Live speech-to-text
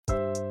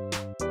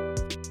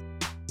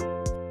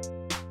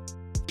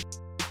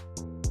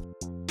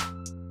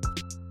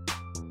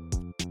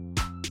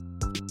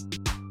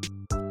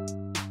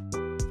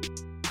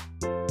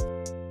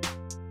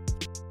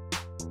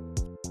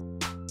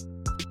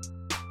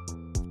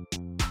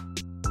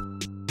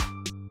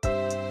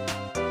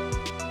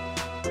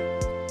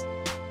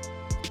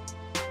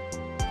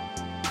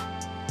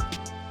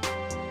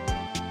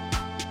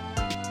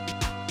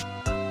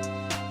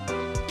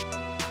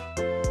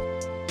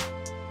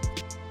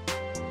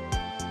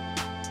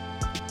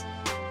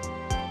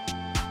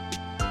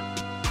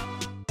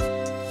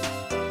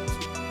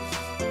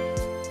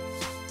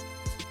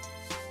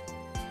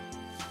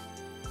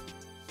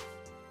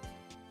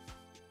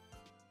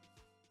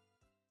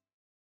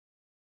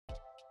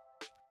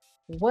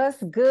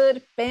What's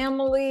good,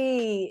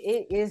 family?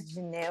 It is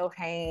Janelle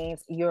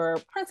Haynes, your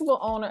principal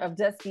owner of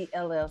Dusky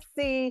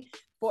LLC,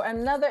 for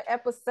another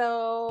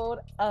episode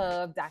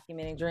of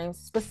Documenting Dreams,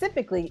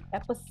 specifically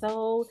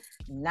episode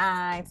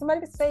 9.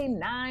 Somebody could say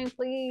 9,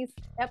 please.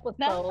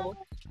 Episode.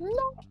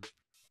 No.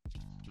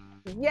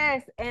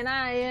 Yes, and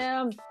I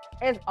am,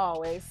 as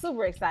always,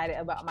 super excited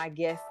about my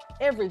guest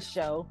every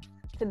show.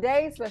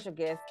 Today's special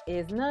guest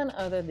is none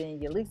other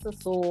than Ulyssia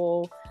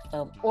Seawell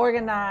of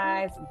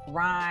Organeyez'd,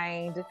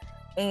 Grind,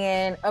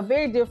 and a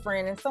very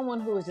different and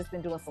someone who has just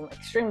been doing some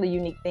extremely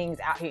unique things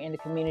out here in the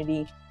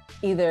community,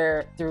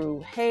 either through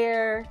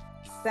hair,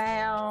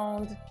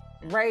 sound,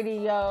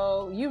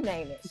 radio, you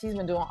name it. She's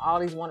been doing all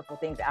these wonderful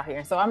things out here.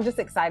 And so I'm just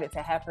excited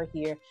to have her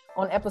here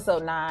on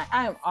episode 9.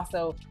 I am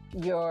also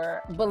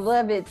your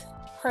beloved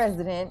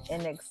president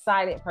and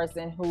excited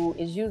person who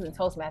is using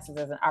Toastmasters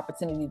as an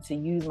opportunity to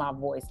use my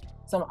voice.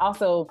 So I'm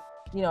also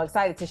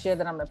excited to share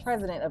that I'm the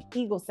president of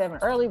Eagle 7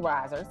 Early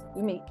Risers.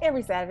 We meet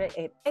every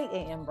Saturday at 8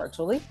 a.m.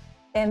 virtually.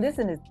 And this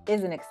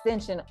is an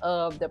extension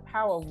of the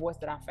power of voice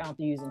that I found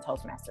through using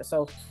Toastmasters.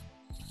 So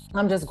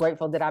I'm just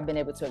grateful that I've been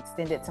able to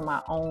extend it to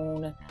my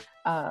own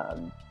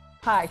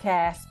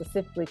podcast,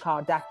 specifically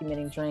called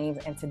Documenting Dreams.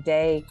 And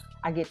today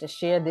I get to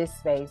share this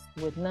space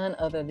with none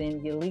other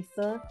than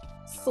Ulyssia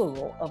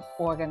Seawell of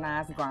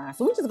Organeyez'd Grind.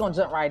 So we're just going to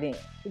jump right in.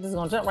 We're just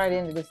going to jump right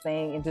into this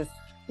thing and just,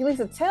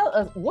 Ulyssia, tell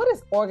us, what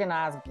is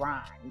Organeyez'd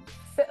Grind?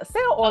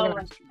 Sell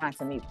Organeyez'd Grind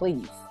to me,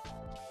 please.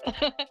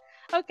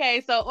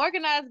 Okay, so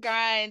Organeyez'd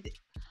Grind,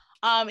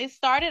 it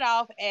started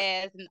off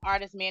as an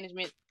artist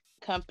management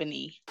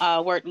company.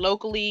 Worked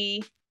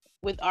locally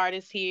with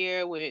artists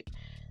here with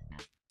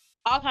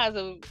all kinds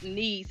of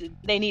needs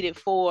they needed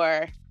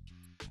for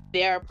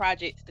their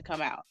projects to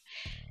come out.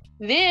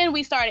 Then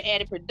we started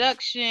adding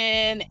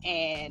production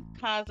and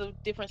kinds of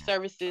different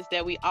services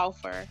that we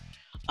offer.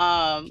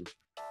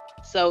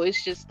 So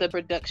it's just the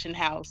production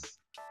house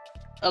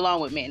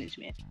along with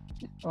management.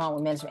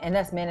 And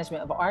that's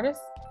management of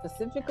artists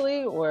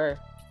specifically, or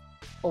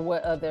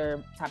what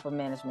other type of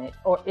management,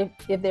 or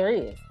if there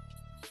is?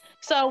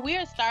 So we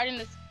are starting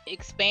to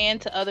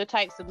expand to other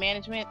types of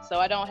management. So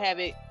I don't have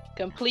it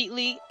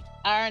completely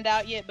ironed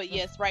out yet, but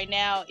yes, right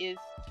now is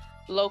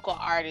local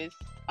artists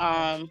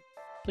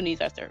who needs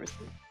our services.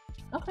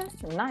 Okay,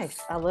 nice.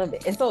 I love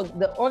it. And so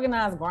the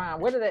Organeyez'd Grind,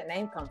 where did that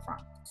name come from?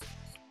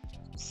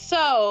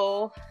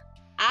 So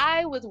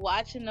I was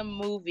watching a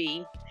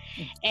movie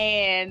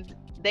and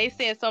they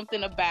said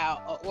something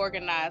about an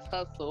organized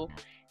hustle,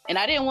 and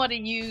I didn't want to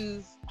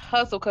use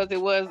hustle because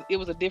it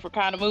was a different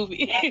kind of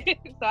movie.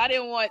 So I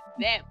didn't want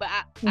that, but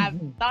I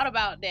thought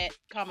about that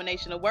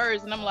combination of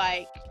words and I'm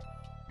like,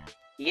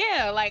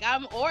 yeah, like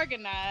I'm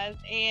organized,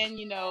 and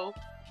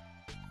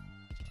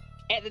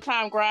at the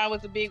time grind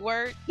was a big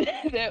word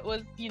that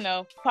was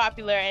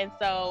popular, and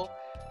so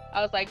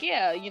I was like,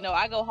 yeah,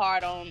 I go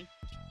hard on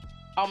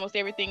almost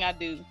everything I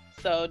do.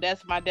 So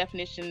that's my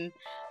definition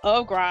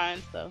of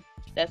grind. So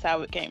that's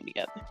how it came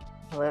together.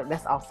 Well,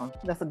 that's awesome.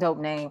 That's a dope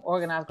name,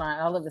 Organeyez'd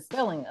Grind. I love the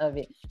spelling of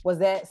it. Was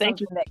that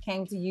something that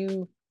came to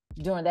you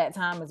during that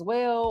time as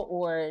well,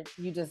 or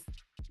you just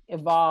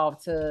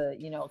evolved to,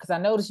 because I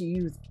noticed you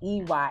use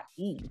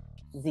EYEZD.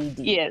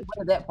 Yes.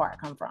 Where did that part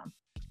come from?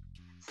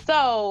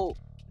 So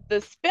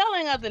the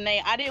spelling of the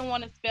name, I didn't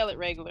want to spell it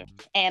regular.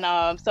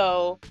 And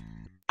so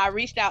I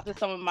reached out to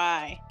some of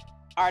my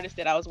artists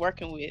that I was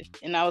working with,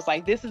 and I was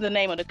like, this is the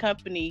name of the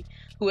company.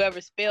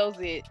 Whoever spells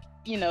it,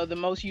 the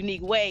most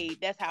unique way,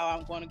 that's how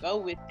I'm going to go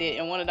with it.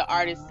 And one of the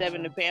artists,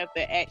 Seven the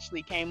Panther,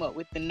 actually came up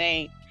with the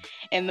name.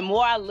 And the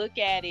more I look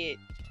at it,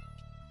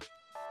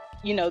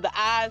 the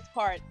eyes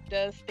part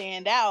does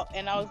stand out.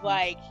 And I was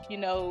like,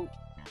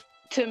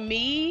 to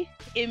me,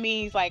 it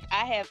means like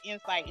I have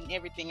insight in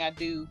everything I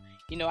do.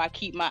 I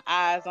keep my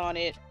eyes on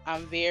it.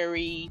 I'm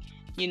very,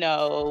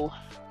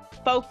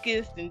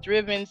 focused and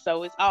driven.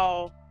 So it's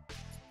all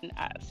an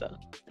eye. So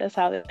that's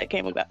how that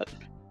came about.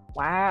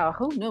 Wow.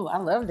 Who knew? I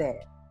love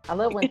that. I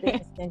love when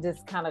things can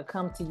just kind of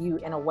come to you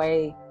in a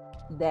way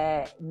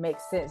that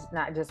makes sense,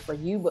 not just for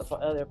you, but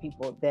for other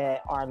people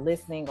that are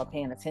listening or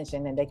paying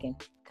attention, and they can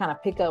kind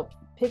of pick up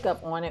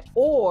on it,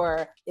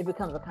 or it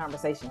becomes a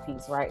conversation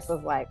piece, right? So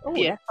it's like, oh,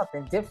 yeah, that's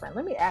something different.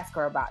 Let me ask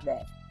her about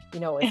that.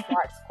 It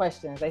sparks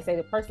questions. They say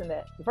the first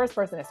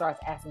person that starts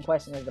asking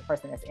questions is the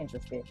person that's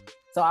interested.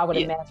 So I would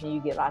imagine you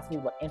get lots of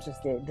people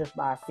interested just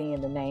by seeing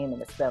the name and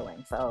the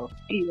spelling. So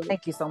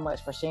thank you so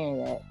much for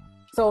sharing that.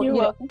 So you're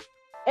welcome.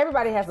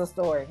 Everybody has a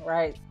story,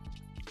 right?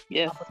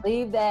 Yes. I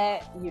believe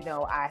that,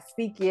 I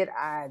speak it,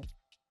 I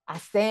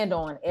stand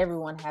on,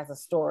 everyone has a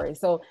story.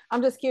 So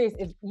I'm just curious,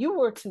 if you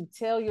were to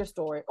tell your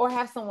story or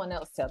have someone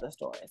else tell the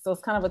story. So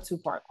it's kind of a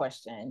two-part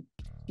question.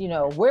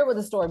 Where would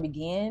the story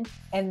begin?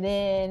 And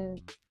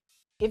then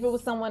if it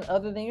was someone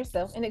other than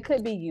yourself, and it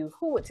could be you,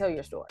 who would tell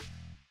your story?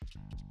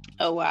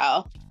 Oh,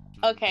 wow.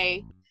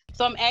 Okay.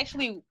 So I'm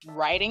actually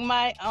writing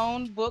my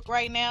own book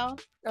right now.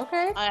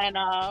 Okay. And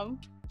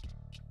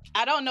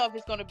I don't know if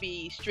it's going to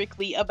be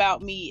strictly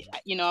about me.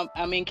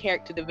 I'm in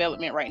character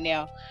development right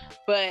now,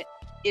 but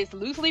it's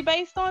loosely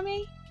based on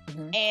me.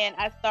 And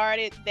I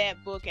started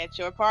that book at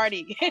your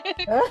party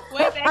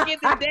way back in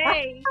the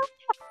day.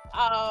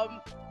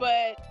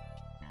 But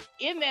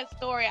in that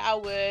story, I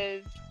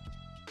was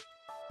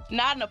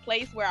not in a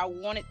place where I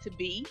wanted to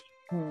be.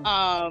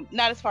 Not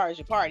as far as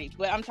your party,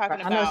 but I'm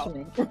talking about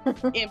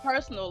in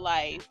personal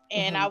life.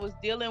 And I was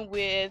dealing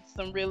with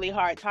some really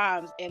hard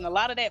times, and a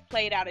lot of that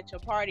played out at your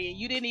party, and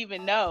you didn't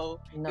even know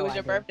it was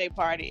your birthday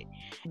party.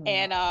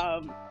 And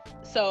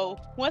so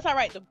once I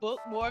write the book,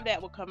 more of that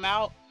will come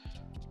out,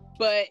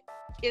 but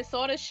it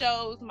sort of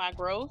shows my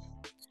growth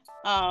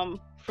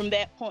from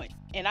that point.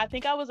 And I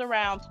think I was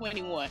around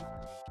 21.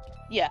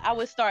 Yeah, I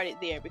was started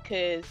there,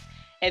 because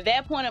at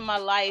that point in my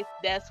life,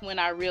 that's when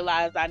I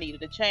realized I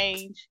needed a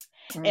change.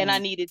 And I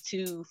needed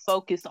to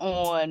focus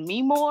on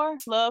me more,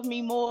 love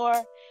me more,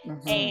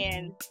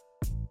 and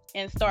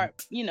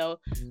start,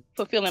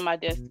 fulfilling my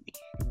destiny.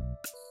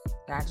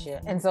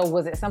 Gotcha. And so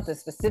was it something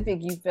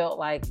specific you felt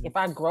like, if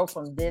I grow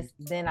from this,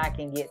 then I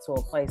can get to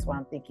a place where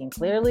I'm thinking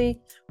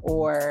clearly,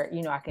 or,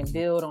 I can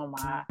build on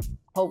my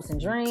hopes and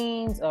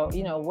dreams, or,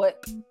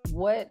 what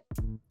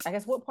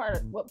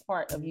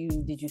part of you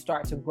did you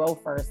start to grow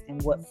first,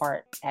 and what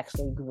part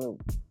actually grew,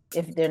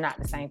 if they're not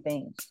the same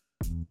thing?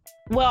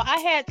 Well, I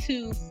had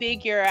to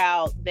figure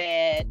out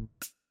that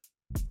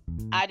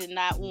I did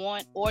not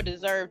want or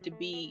deserve to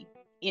be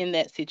in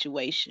that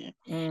situation,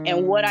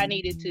 and what I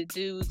needed to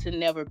do to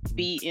never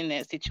be in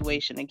that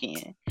situation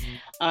again.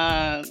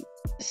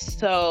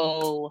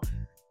 So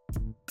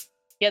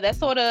yeah, that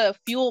sort of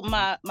fueled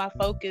my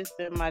focus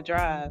and my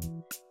drive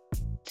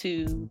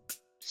to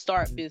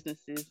start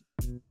businesses.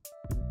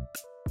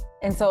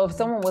 And so if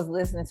someone was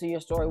listening to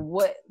your story,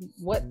 what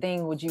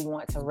thing would you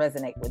want to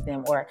resonate with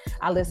them? Or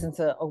I listened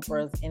to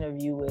Oprah's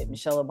interview with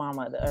Michelle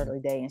Obama the other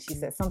day, and she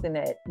said something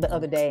that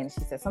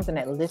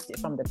lifted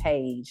from the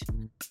page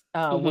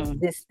was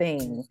this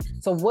thing.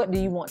 So what do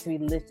you want to be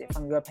lifted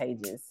from your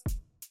pages,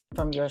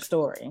 from your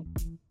story?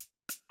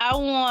 I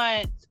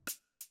want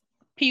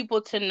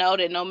people to know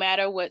that no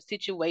matter what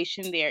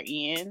situation they're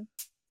in,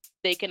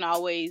 they can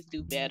always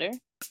do better.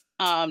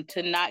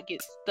 To not get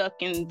stuck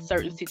in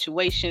certain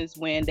situations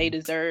when they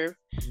deserve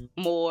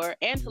more,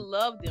 and to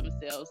love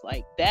themselves.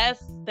 Like that's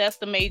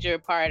the major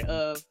part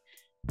of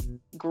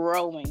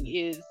growing,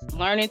 is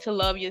learning to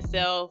love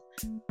yourself,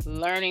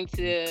 learning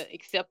to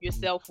accept your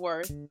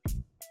self-worth,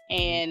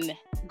 and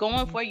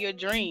going for your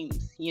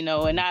dreams,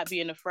 and not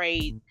being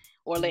afraid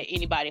or let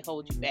anybody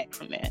hold you back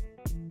from that.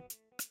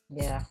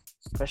 Yeah,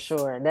 for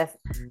sure.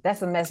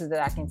 That's a message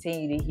that I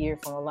continue to hear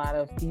from a lot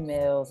of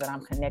females that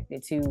I'm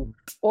connected to,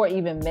 or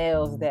even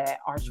males that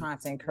are trying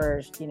to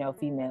encourage,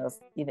 females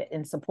either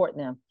and support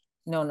them,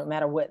 no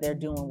matter what they're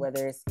doing,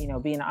 whether it's,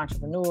 being an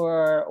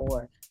entrepreneur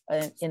or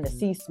in the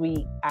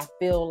C-suite. I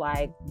feel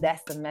like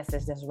that's the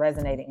message that's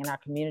resonating in our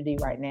community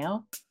right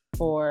now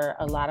for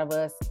a lot of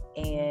us.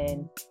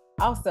 And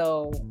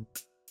also,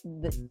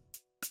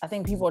 I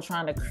think people are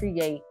trying to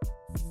create,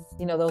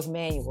 those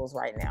manuals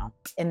right now.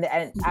 And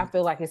I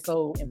feel like it's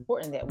so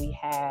important that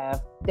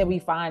we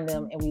find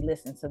them and we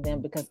listen to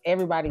them, because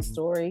everybody's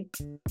story,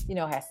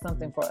 has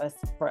something for us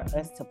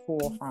to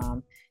pull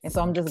from. And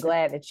so I'm just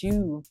glad that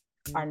you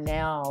are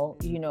now,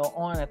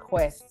 on a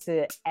quest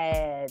to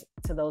add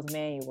to those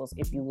manuals,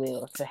 if you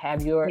will, to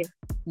have your,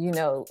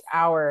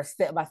 our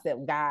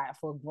step-by-step guide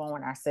for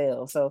growing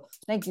ourselves. So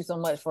thank you so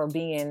much for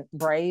being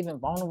brave and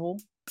vulnerable,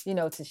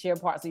 to share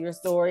parts of your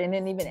story, and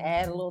then even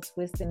add a little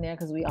twist in there,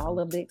 because we all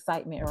love the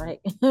excitement,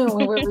 right?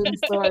 When we're reading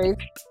stories,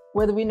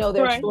 whether we know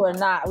they're true or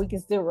not, we can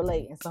still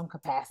relate in some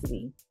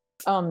capacity.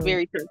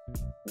 Very true.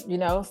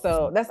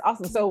 So that's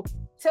awesome. So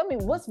tell me,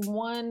 what's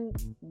one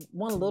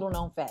little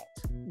known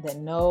fact that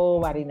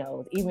nobody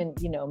knows, even,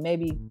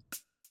 maybe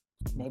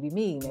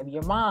me, maybe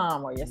your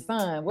mom or your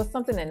son? What's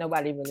something that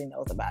nobody really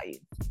knows about you?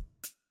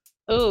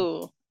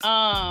 Ooh,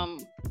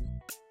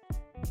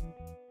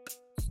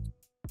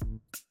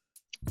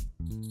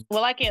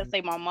 well, I can't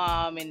say my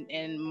mom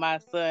and my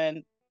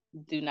son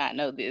do not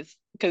know this,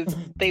 because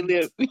they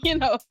live,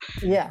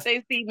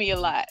 they see me a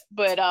lot.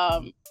 But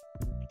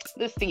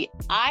let's see,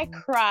 I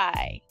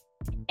cry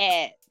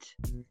at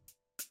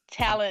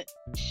talent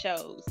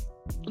shows,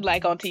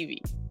 like on TV,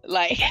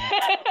 like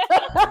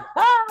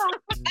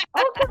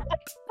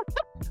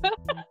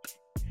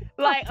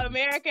like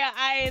American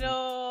Idol,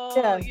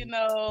 all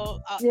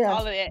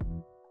of that.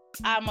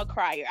 I'm a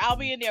crier. I'll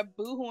be in there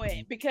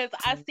boohooing, because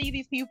I see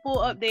these people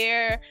up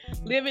there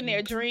living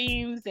their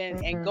dreams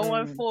and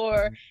going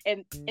for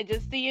and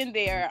just seeing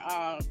their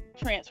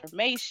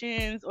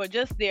transformations, or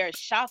just their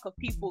shock of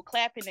people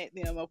clapping at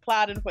them,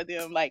 applauding for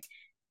them. Like,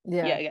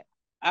 yeah,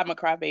 I'm a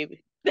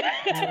crybaby.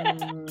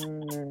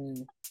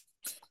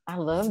 I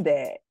love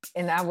that,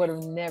 and I would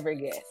have never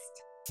guessed.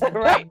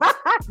 Right.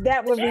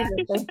 That would be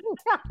the thing.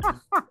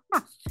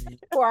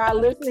 For our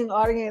listening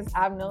audience,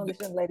 I've known this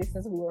young lady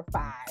since we were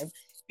 5.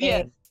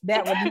 Yes.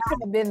 That would not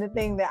have been the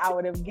thing that I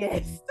would have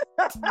guessed.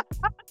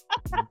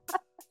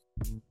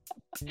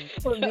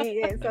 For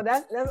me, so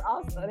that's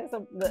awesome. That's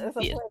a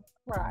pleasant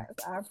surprise.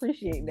 I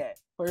appreciate that,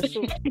 for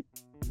sure.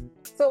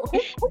 So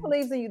who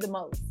believes in you the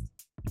most?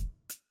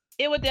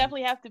 it would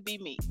definitely have to be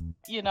me.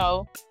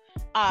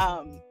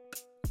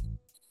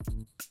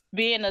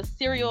 Being a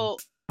serial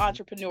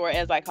entrepreneur,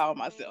 as I call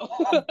myself,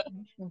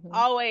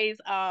 always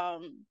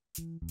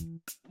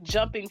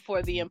jumping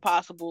for the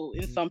impossible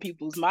in some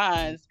people's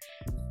minds,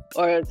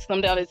 or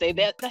some they say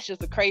that's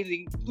just a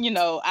crazy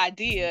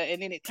idea,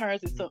 and then it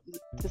turns into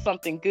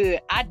something good.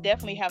 I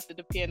definitely have to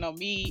depend on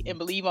me and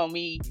believe in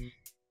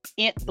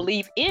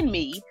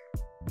me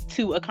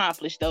to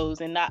accomplish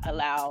those, and not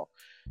allow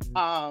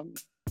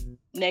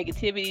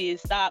negativity to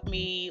stop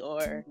me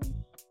or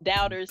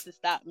doubters to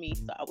stop me.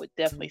 So I would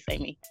definitely say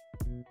me.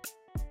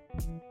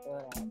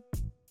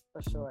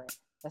 For sure.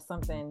 That's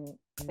something.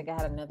 I think I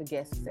had another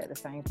guest who said the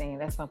same thing.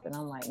 That's something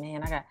I'm like,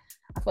 man, I feel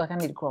like I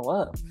need to grow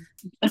up.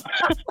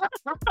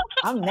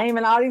 I'm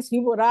naming all these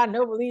people that I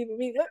know believe in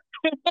me.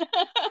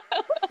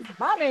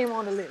 My name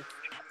on the list.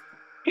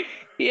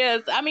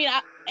 Yes, I mean,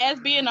 as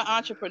being an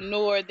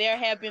entrepreneur, there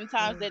have been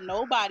times that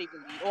nobody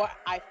believed, or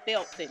I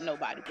felt that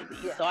nobody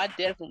believed. Yeah. So I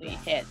definitely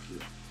had to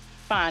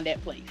find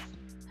that place.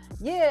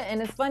 Yeah,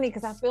 and it's funny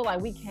because I feel like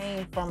we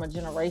came from a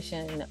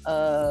generation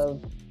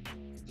of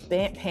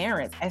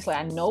parents. Actually,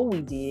 I know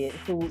we did,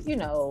 who,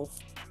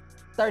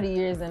 30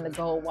 years in the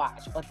gold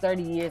watch, or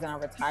 30 years and I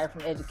retired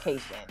from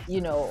education,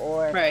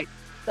 or right.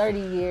 30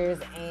 years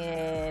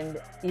and,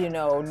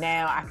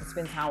 now I can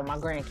spend time with my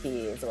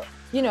grandkids, or,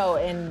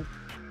 and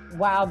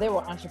while there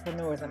were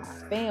entrepreneurs in my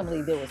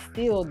family, there was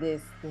still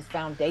this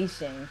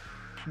foundation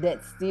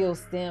that still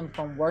stemmed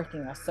from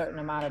working a certain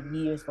amount of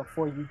years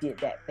before you did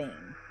that thing.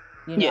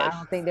 Yes. I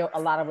don't think a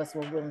lot of us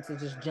were willing to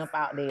just jump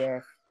out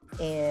there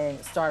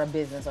and start a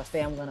business or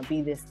say, I'm going to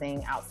be this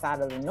thing outside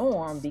of the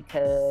norm,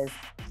 because,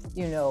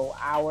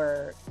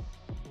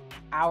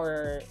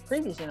 our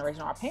previous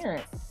generation, our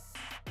parents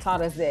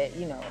taught us that,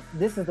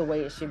 this is the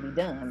way it should be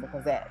done,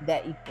 because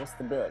that equals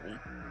stability,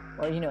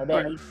 or,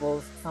 that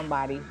equals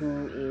somebody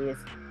who is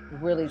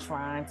really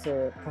trying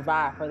to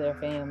provide for their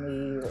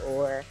family,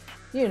 or,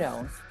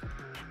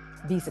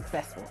 be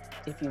successful,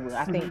 if you will.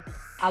 I think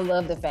I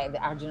love the fact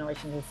that our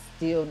generation is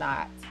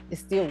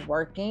still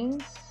working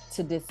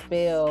to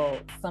dispel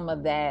some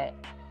of that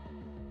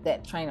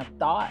train of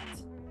thought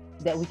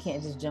that we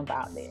can't just jump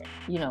out there,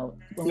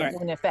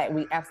 when in fact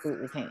we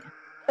absolutely can.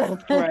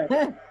 Right.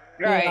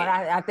 Right.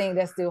 I think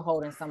that's still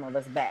holding some of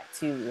us back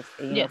too.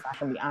 If I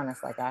can be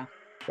honest,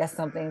 that's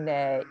something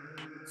that,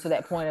 to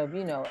that point of,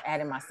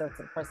 adding myself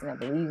to the person that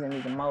believes in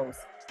me the most,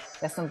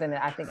 that's something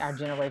that I think our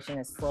generation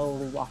is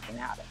slowly walking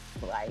out of.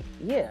 Like,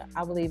 yeah,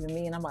 I believe in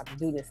me and I'm about to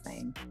do this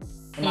thing.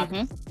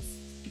 And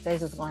they're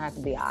just gonna have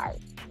to be all right.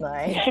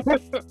 Like,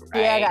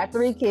 yeah, I got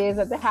 3 kids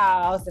at the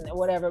house and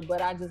whatever, but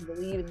I just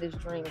believe in this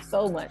dream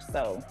so much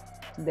so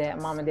that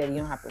mom and daddy, you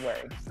don't have to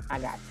worry. I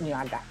got this.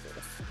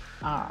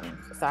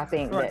 So I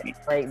think that it's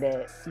great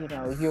that,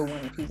 you're one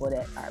of the people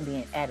that are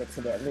being added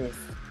to that list,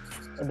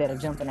 that are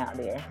jumping out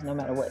there, no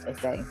matter what they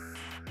say.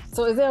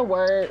 So is there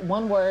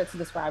one word to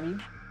describe you?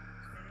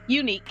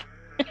 Unique.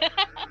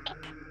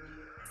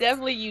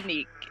 Definitely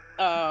unique.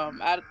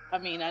 I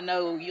mean, I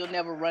know you'll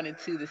never run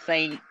into the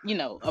same,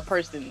 a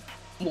person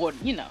more,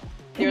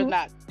 there's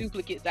not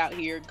duplicates out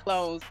here,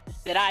 clones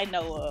that I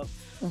know of.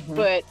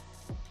 But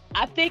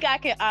I think I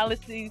can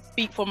honestly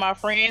speak for my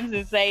friends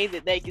and say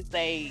that they can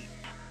say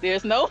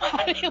there's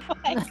nobody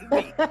like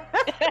me.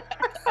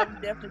 I'm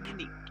definitely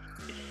unique.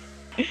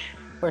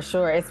 For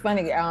sure. It's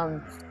funny.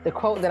 The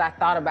quote that I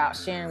thought about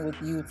sharing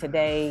with you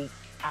today,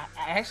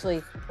 I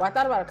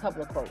thought about a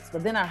couple of quotes,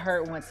 but then I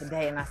heard one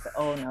today and I said,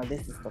 oh no,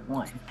 this is the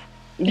one.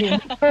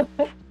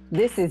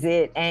 This is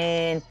it.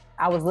 And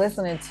I was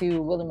listening to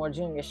Willie Moore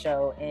Jr.'s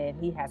show, and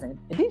he has a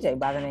DJ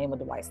by the name of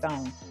Dwight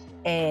Stone.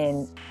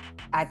 And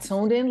I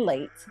tuned in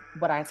late,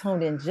 but I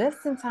tuned in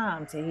just in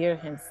time to hear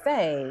him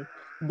say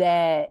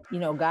that,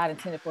 God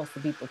intended for us to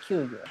be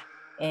peculiar.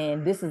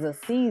 And this is a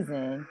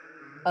season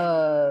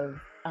of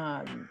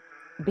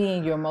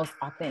being your most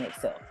authentic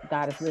self.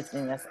 God is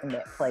lifting us in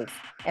that place.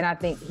 And I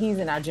think he's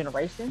in our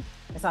generation.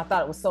 And so I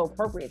thought it was so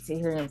appropriate to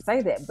hear him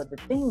say that. But the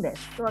thing that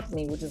struck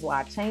me, which is why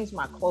I changed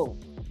my quote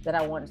that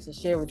I wanted to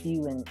share with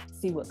you and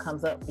see what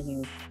comes up for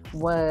you,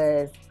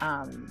 was,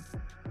 and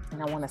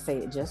I want to say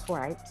it just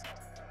right.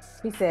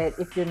 He said,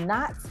 if you're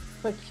not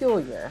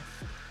peculiar,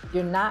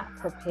 you're not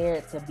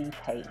prepared to be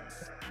paid.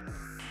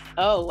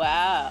 Oh,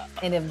 wow.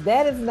 And if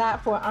that is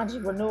not for an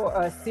entrepreneur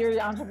or a serial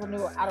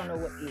entrepreneur, I don't know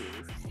what is.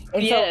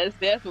 And yes,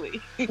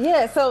 definitely.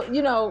 Yeah. So,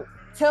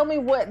 tell me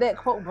what that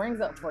quote brings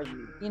up for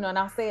you, and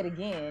I'll say it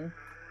again.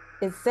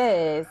 It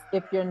says,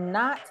 if you're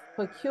not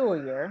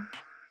peculiar,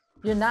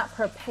 you're not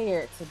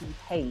prepared to be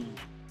paid.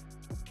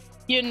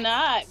 You're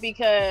not,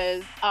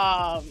 because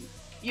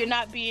you're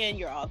not being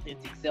your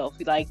authentic self.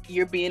 Like,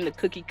 you're being the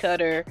cookie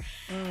cutter.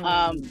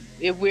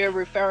 If we're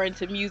referring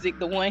to music,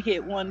 the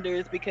one-hit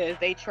wonders, because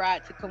they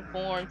tried to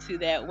conform to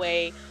that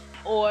way.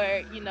 Or,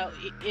 in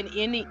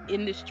any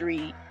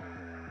industry,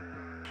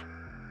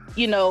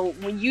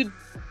 when you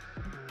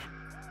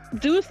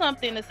do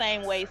something the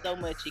same way so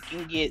much, it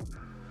can get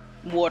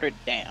watered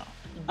down.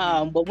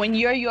 But when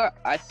you're your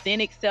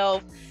authentic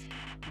self,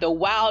 the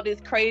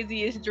wildest,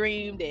 craziest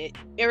dream that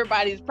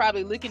everybody's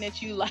probably looking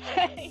at you like,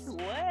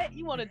 what?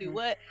 You want to do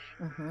what?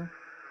 Mm-hmm.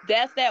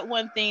 That's that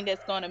one thing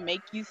that's going to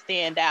make you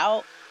stand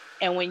out.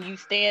 And when you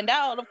stand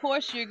out, of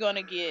course, you're going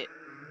to get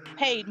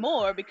paid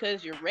more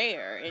because you're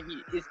rare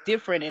and it's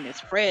different and it's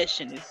fresh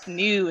and it's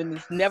new and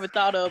it's never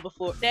thought of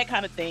before, that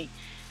kind of thing.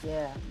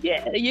 Yeah,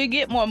 you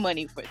get more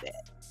money for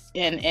that,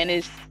 and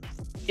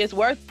it's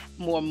worth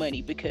more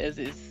money because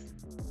it's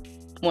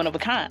one of a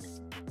kind.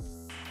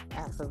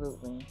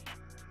 Absolutely.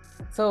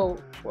 So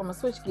I'm gonna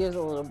switch gears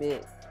a little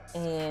bit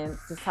and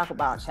just talk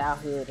about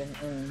childhood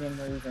and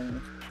memories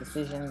and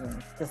decisions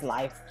and just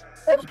life.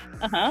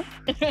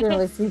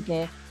 Generally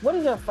speaking, what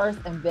is your first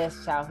and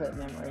best childhood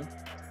memory?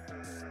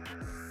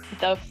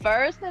 The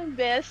first and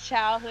best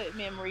childhood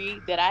memory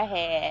that I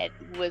had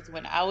was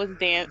when I was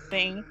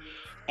dancing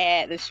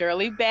at the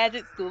Shirley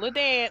Badgett School of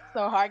Dance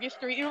on Hargett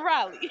Street in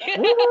Raleigh.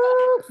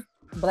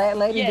 Black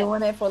lady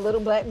doing it for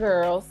little black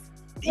girls.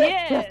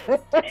 Yes.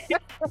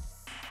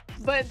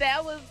 But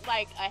that was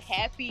like a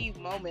happy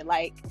moment.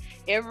 Like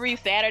every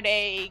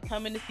Saturday,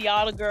 coming to see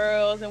all the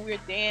girls, and we're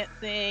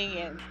dancing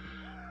and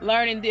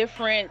learning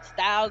different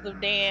styles of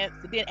dance,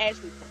 and then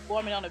actually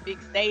performing on a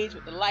big stage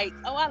with the lights.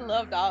 Oh, I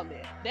loved all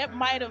that. That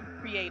might have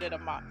created a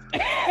monster.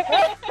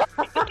 That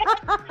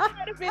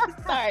might have been the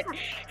start.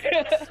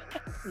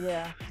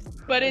 Yeah.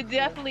 But it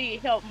definitely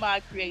helped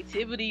my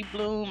creativity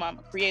bloom. I'm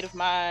a creative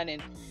mind,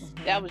 and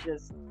that was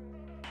just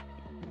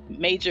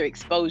major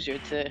exposure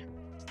to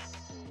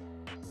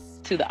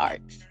the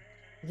arts.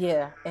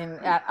 Yeah, and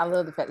I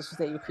love the fact that you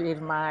said your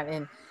creative mind,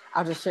 and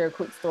I'll just share a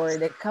quick story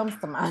that comes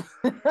to mind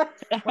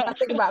when I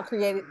think about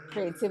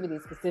creativity,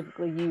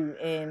 specifically you.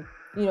 And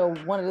you know,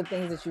 one of the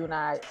things that you and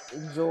I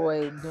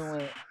enjoy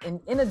doing,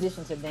 in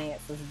addition to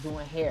dance, was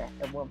doing hair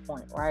at one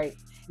point, right?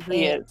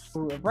 Yes.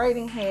 We were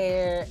braiding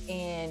hair,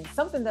 and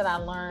something that I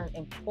learned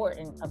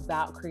important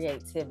about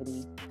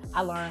creativity,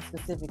 I learned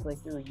specifically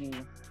through you,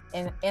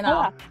 and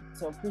I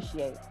also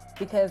appreciate,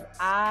 because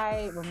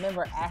I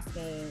remember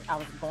asking, I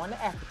was going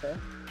to Africa,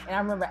 and I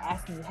remember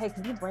asking you, hey,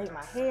 can you braid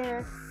my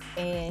hair?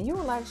 And you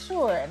were like,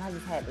 sure. And I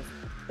just had this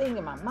thing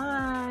in my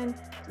mind,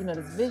 you know,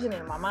 this vision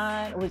in my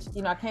mind, which,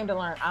 you know, I came to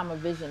learn I'm a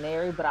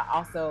visionary, but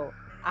I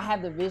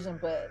have the vision,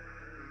 but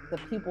the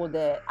people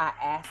that I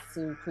ask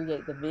to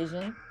create the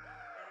vision,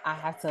 I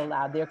have to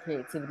allow their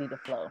creativity to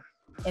flow.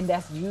 And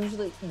that's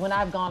usually, when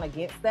I've gone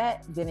against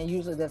that, then it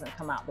usually doesn't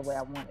come out the way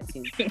I want it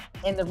to.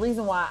 And the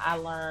reason why I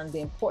learned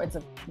the importance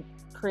of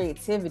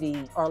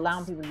creativity, or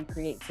allowing people to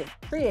be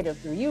creative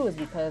through you, is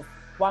because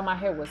while my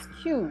hair was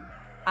cute,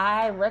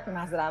 I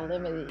recognized that I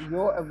limited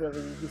your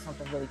ability to do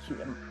something really cute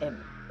and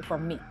for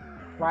me,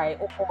 right?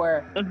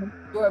 Or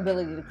your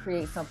ability to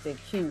create something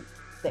cute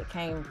that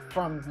came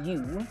from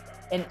you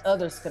and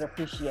others could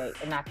appreciate.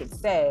 And I could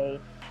say,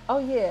 oh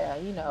yeah,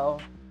 you know,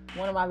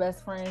 one of my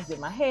best friends did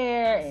my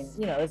hair, and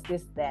you know, it's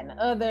this, that, and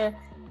the other.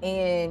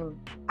 And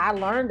I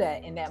learned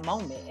that in that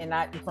moment. And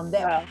from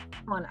that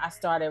on, I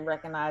started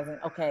recognizing,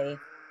 okay,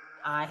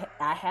 I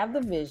have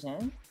the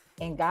vision,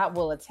 and God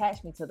will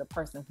attach me to the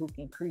person who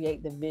can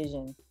create the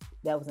vision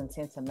that was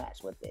intended to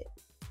match with it.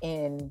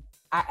 And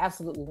I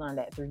absolutely learned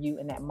that through you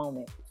in that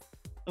moment.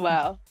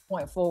 Wow.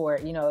 Point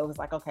forward, you know, it was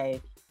like, okay,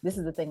 this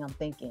is the thing I'm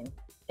thinking.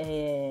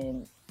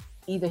 And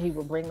either he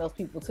would bring those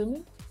people to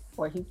me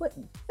or he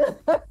wouldn't.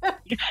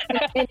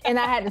 and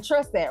I had to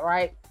trust that,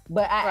 right?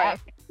 But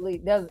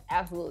there was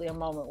absolutely a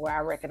moment where I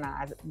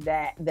recognized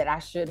that I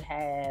should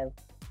have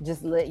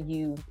just let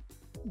you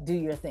do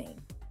your thing.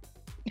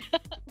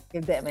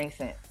 If that makes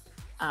sense.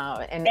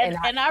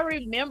 And I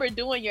remember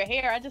doing your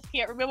hair. I just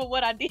can't remember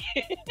what I did.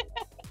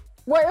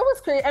 Well, it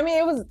was crazy. I mean,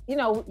 it was, you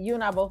know, you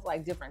and I both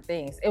like different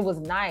things. It was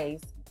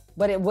nice,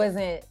 but it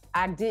wasn't,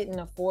 I didn't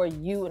afford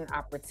you an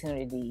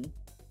opportunity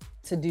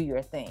to do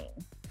your thing,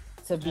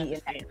 to be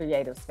in that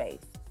creative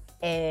space.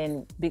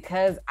 And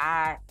because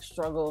I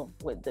struggle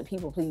with the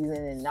people pleasing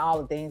and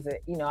all the things that,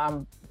 you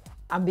know,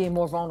 I'm being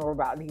more vulnerable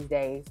about these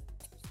days,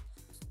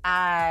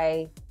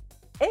 and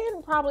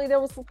probably there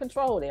was some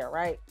control there,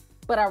 right?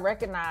 But I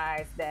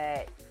recognized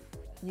that,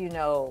 you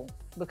know,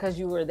 because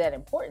you were that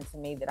important to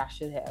me, that I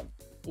should have,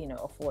 you know,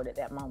 afforded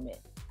that moment.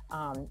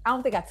 I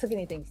don't think I took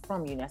anything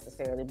from you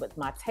necessarily, but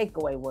my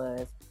takeaway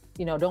was,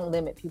 you know, don't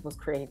limit people's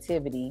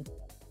creativity.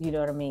 You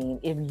know what I mean?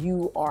 If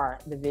you are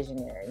the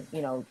visionary,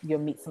 you know, you'll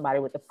meet somebody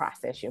with the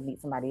process, you'll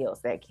meet somebody else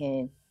that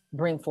can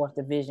bring forth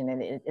the vision.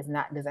 And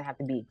doesn't have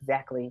to be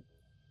exactly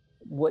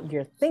what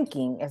you're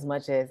thinking, as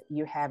much as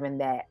you're having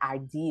that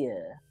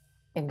idea,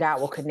 and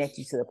God will connect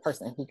you to the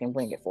person who can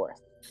bring it forth.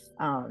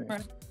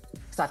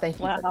 So I thank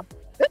you. Wow.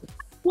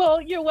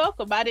 Well, you're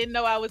welcome. I didn't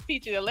know I was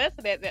teaching a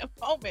lesson at that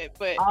moment,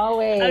 but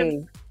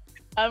always.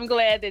 I'm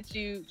glad that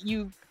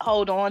you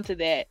hold on to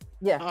that.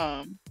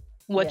 Yeah.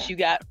 You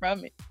got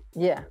from it.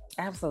 Yeah,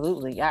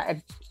 absolutely.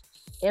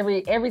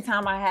 Every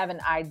time I have an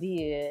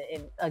idea,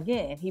 and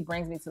again, he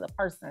brings me to the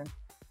person,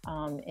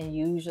 and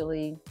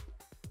usually,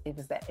 if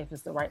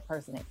it's the right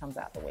person, it comes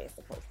out the way it's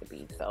supposed to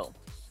be. So,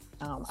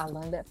 I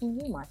learned that from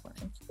you, my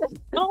friend.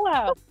 Oh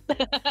wow.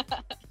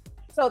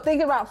 So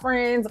thinking about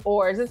friends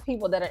or just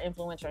people that are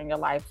influential in your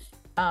life,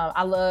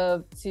 I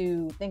love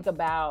to think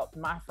about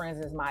my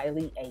friends as my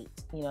elite 8.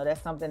 You know,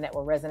 that's something that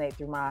will resonate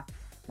through my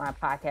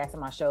podcast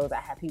and my shows. I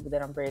have people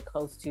that I'm very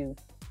close to,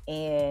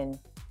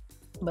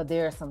 but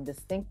there are some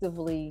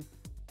distinctively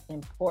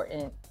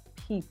important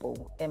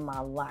people in my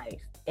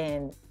life,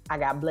 and I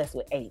got blessed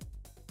with 8.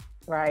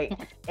 Right.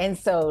 And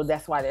so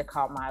that's why they're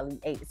called my elite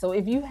 8. So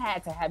if you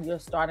had to have your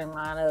starting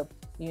lineup,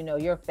 you know,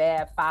 your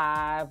Fab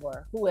 5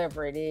 or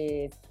whoever it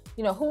is,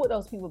 you know, who would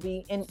those people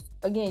be? And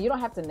again, you don't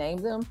have to name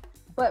them,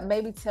 but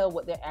maybe tell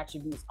what their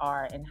attributes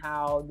are and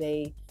how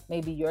they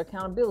may be your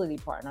accountability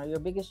partner, your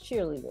biggest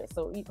cheerleader.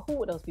 So who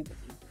would those people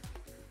be?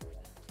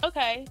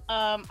 Okay.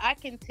 I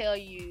can tell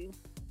you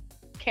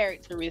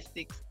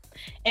characteristics.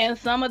 And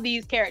some of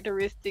these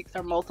characteristics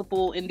are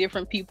multiple in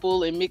different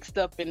people and mixed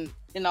up and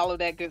all of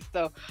that good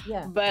stuff.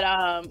 Yeah.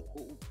 But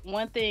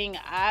one thing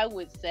I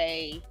would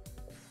say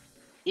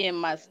in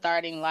my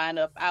starting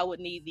lineup, I would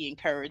need the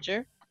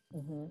encourager.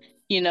 Mm-hmm.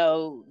 You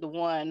know, the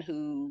one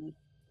who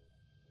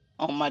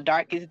on my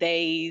darkest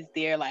days,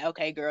 they're like,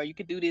 okay, girl, you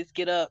can do this.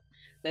 Get up.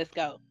 Let's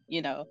go.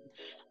 You know,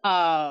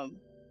 I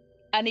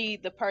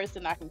need the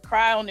person I can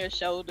cry on their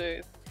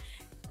shoulders.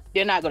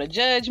 They're not going to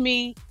judge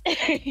me.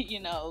 You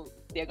know,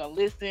 they're going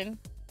to listen.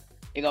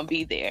 They're going to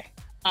be there.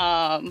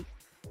 I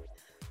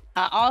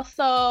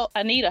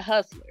need a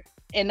hustler,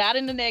 and not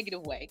in a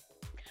negative way.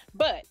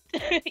 But,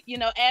 you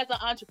know, as an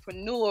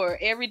entrepreneur,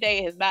 every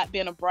day has not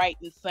been a bright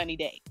and sunny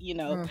day. You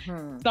know,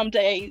 Some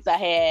days I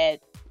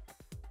had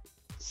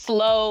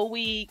slow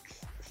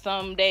weeks.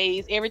 Some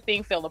days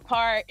everything fell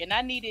apart, and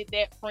I needed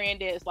that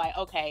friend that's like,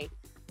 okay,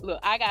 look,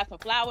 I got some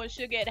flour and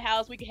sugar at the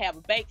house. We can have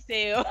a bake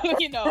sale.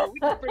 You know, we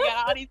can bring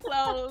out all these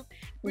clothes.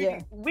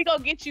 We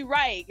gonna get you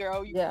right,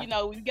 girl. You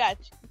know, we got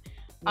you.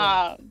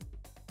 Yeah.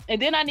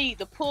 And then I need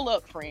the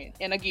pull-up friend.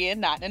 And again,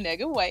 not in a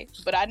negative way,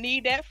 but I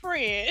need that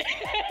friend.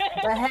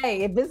 But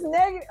hey, if it's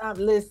negative,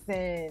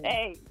 listen.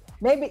 Hey,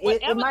 maybe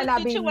it might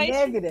not be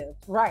negative,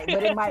 right?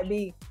 But it might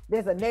be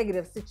there's a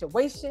negative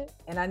situation,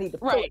 and I need to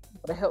pull it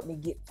to help me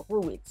get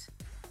through it.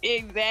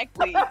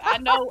 Exactly. I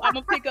know I'm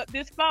gonna pick up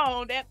this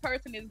phone. That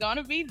person is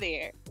gonna be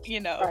there.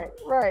 You know.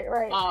 Right.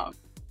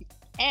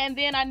 And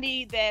then I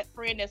need that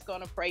friend that's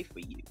gonna pray for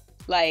you.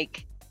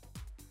 Like,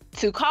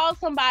 to call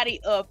somebody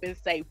up and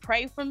say,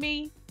 pray for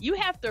me, you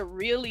have to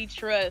really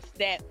trust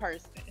that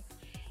person.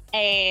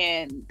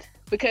 And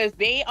because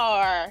they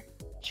are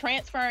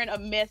transferring a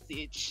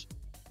message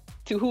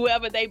to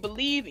whoever they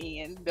believe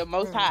in, the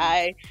Most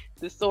High,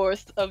 the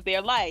source of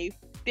their life,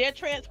 they're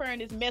transferring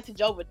this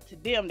message over to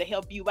them to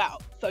help you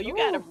out. So you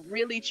got to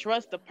really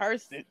trust the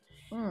person.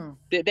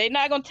 They're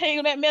not going to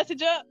tangle that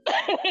message up.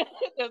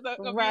 There's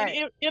going to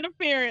be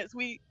interference.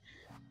 We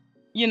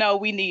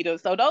need them.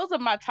 So those are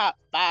my top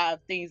 5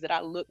 things that I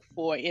look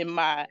for in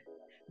my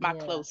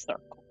close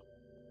circle.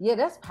 Yeah,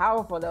 that's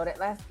powerful though. That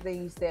last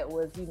thing you said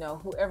was, you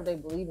know, whoever they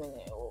believe in,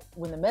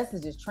 when the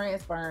message is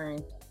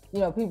transferring, you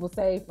know, people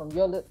say from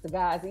your lips to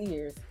God's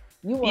ears,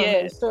 you want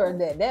to make sure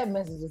that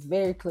message is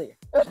very clear.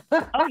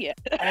 Oh yeah.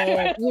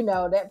 And you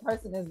know, that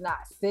person is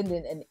not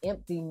sending an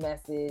empty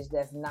message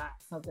that's not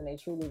something they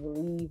truly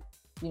believe,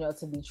 you know,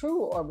 to be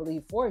true or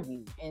believe for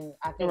you. And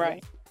I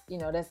think you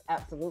know, that's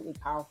absolutely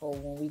powerful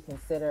when we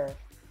consider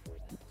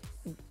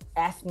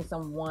asking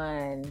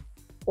someone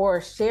or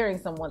sharing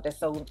someone that's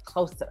so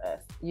close to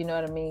us, you know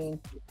what I mean?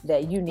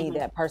 That you need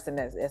that person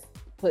that's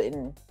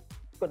putting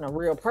a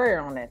real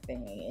prayer on that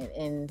thing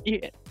and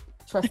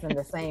trusting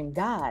the same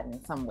God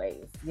in some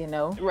ways, you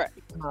know? Right.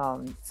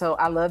 So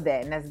I love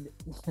that. And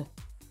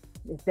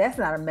that's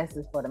not a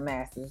message for the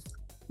masses.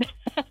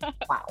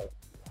 Wow.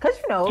 Because,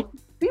 you know,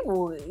 people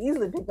will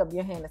easily pick up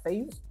your hand and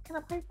say, can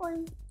I pray for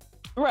you?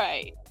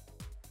 Right.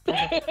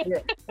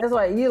 That's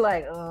why you're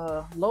like,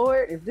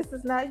 Lord, if this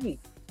is not you,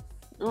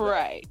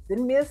 right,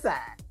 send me aside,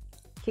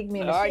 kick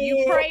me in the Are shin.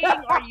 you praying?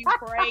 Are you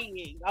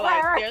praying?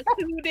 There's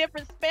 2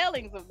 different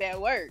spellings of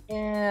that word.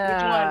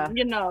 Yeah. Which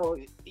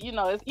one? You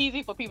know, it's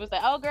easy for people to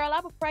say, "Oh, girl, I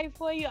will pray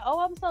for you." "Oh,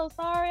 I'm so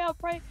sorry. I'll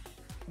pray,"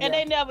 and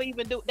they never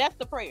even do. That's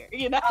the prayer.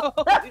 You know,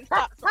 it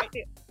stops right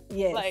there.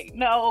 Yes. Like,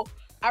 no,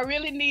 I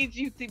really need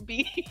you to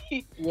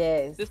be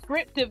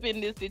descriptive in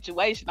this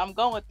situation. I'm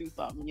going through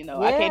something. You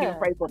know, I can't even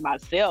pray for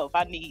myself.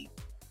 I need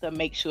to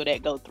make sure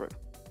that go through.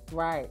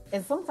 Right.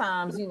 And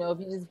sometimes, you know, if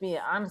you're just being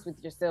honest with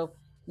yourself,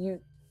 you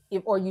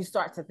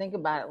start to think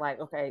about it like,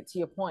 okay, to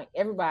your point,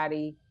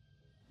 everybody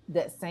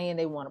that's saying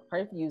they want to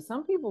pray for you,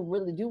 some people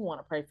really do want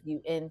to pray for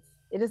you, and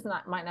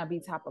might not be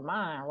top of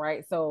mind,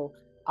 right? So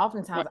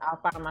oftentimes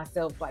I'll find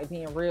myself like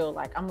being real,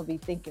 like I'm gonna be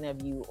thinking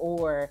of you,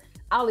 or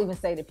I'll even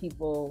say to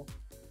people,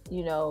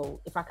 you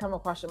know, if I come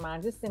across your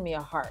mind, just send me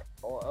a heart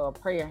or a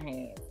prayer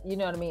hand, you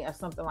know what I mean, or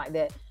something like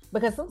that,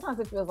 because sometimes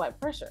it feels like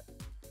pressure,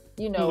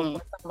 you know,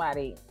 for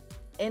somebody.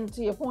 And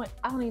to your point,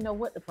 I don't even know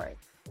what to pray.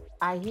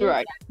 I hear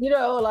that, you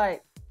know,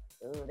 like,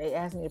 they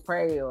asked me to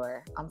pray,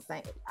 or am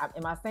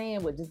I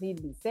saying what just need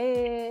to be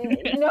said?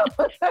 You know,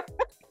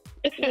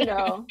 you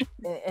know,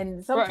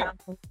 and sometimes,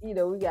 you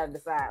know, we got to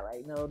decide,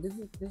 like, no, this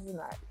is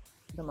not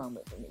the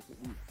moment for me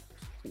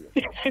to feel.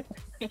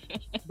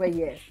 But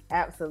yes,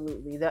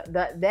 absolutely.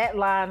 That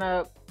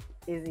lineup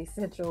is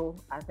essential,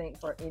 I think,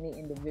 for any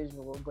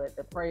individual. But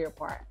the prayer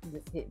part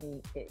just hit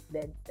me.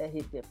 That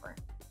hit different,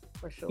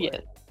 for sure.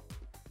 Yes.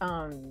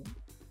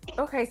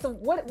 Okay, so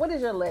what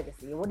is your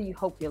legacy? What do you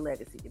hope your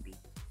legacy to be?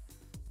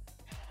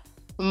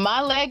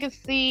 My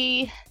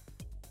legacy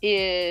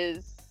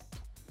is,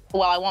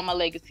 well, I want my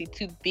legacy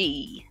to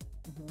be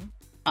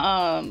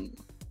that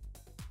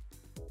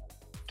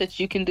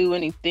you can do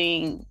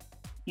anything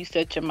you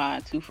set your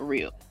mind to, for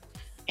real,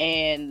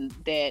 and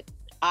that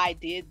I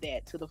did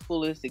that to the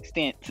fullest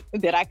extent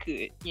that I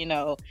could, you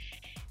know,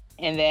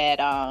 and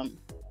that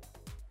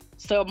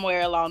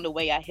somewhere along the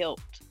way I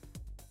helped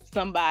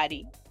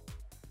somebody,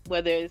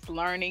 whether it's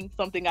learning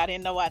something I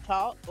didn't know I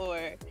taught, or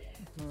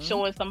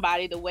showing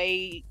somebody the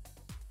way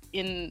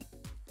in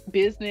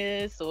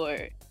business, or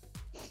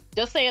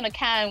just saying a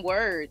kind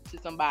word to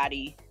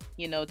somebody,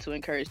 you know, to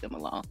encourage them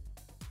along.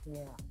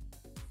 Yeah.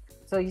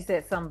 So you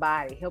said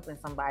somebody, helping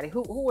somebody.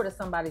 Who were the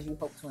somebodies you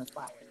hope to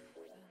inspire?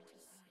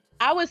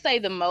 I would say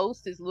the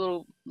most is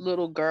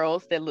little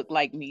girls that look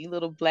like me,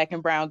 little black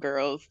and brown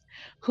girls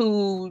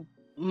who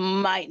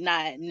might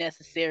not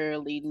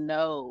necessarily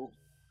know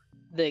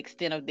the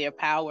extent of their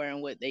power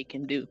and what they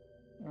can do.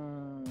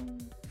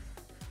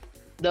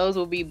 Those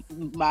will be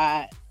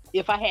my,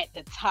 if I had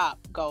the top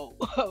goal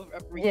of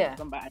reaching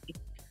somebody.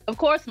 Of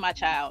course, my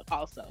child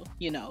also,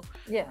 you know.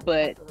 Yeah.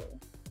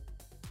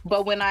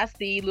 But when I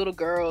see little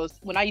girls,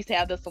 when I used to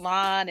have the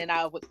salon and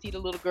I would see the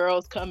little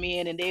girls come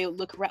in and they would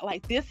look around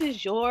like, this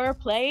is your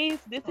place?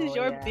 This is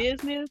your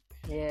business?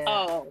 Yeah.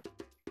 Oh,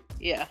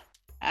 yeah.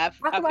 I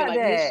feel about like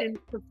that. mission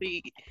to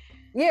be.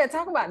 Yeah,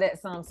 talk about that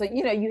some. So,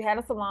 you know, you had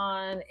a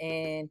salon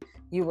and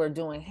you were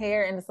doing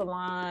hair in the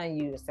salon.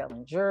 You were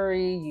selling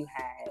jewelry. You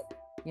had,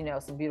 you know,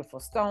 some beautiful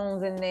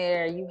stones in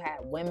there. You had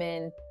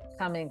women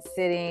coming,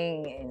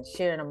 sitting and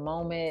sharing a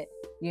moment.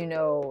 You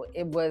know,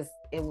 it was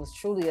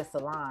truly a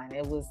salon.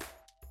 It was,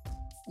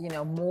 you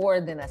know,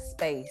 more than a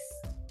space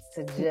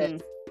to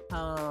just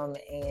come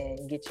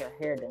and get your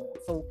hair done.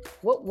 So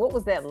what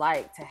was that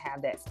like to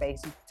have that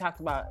space? You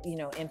talked about, you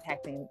know,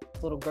 impacting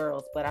little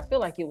girls, but I feel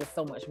like it was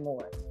so much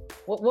more.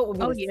 What would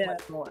be so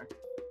much more?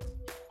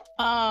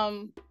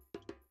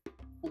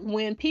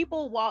 When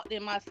people walked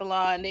in my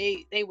salon,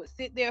 they would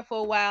sit there for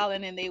a while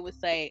and then they would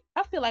say,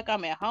 I feel like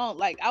I'm at home.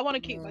 Like, I want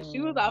to kick my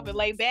shoes off and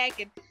lay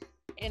back,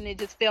 and it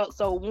just felt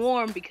so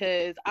warm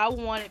because I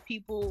wanted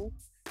people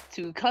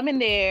to come in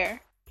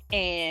there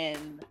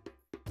and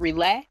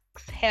relax,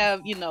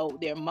 have, you know,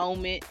 their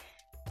moment.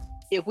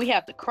 If we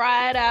have to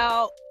cry it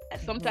out,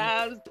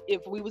 sometimes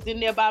if we was in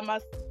there by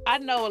myself, I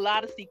know a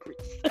lot of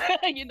secrets,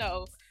 you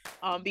know,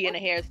 being a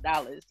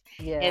hairstylist.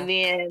 Yeah. And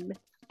then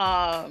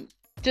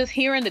just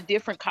hearing the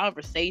different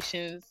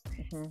conversations,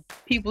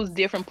 people's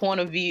different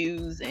point of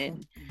views,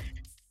 and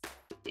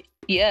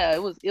yeah,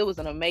 it was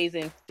an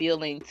amazing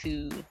feeling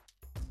to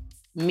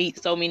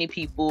meet so many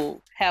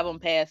people, have them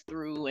pass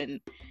through, and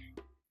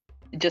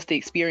just the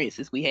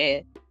experiences we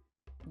had.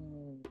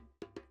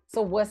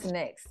 So what's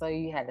next? So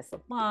you had a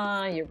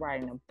salon, you're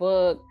writing a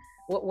book.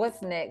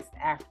 What's next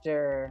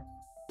after?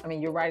 I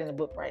mean, you're writing a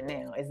book right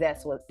now. Is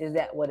that what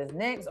is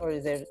next, or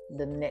is there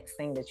the next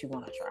thing that you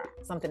want to try?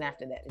 Something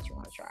after that you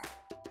want to try?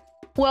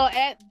 Well,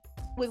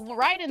 with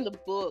writing the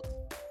book,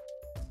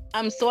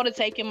 I'm sort of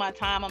taking my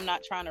time. I'm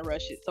not trying to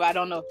rush it, so I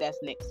don't know if that's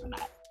next or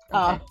not.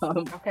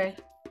 Okay.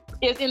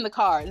 It's in the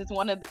cards. It's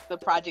one of the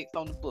projects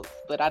on the books,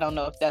 but I don't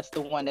know if that's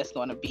the one that's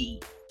going to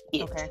be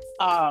it. Okay.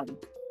 I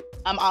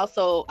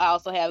also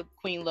have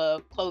Queen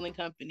Love Clothing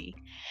Company,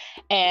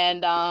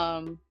 and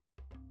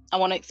I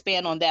want to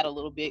expand on that a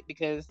little bit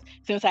because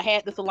since I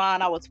had the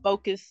salon, I was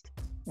focused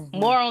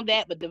more on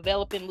that, but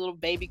developing little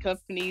baby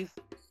companies.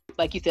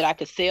 Like you said, I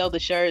could sell the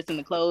shirts and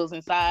the clothes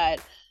inside,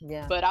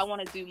 but I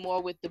want to do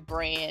more with the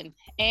brand.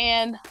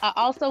 And I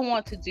also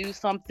want to do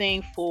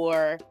something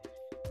for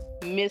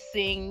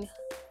missing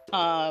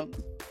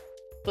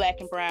Black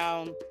and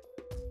brown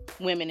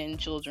women and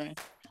children.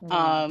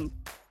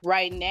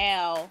 Right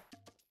now,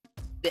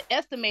 the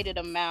estimated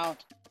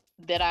amount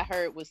that I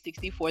heard was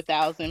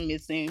 64,000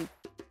 missing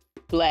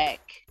Black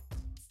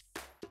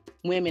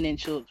women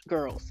and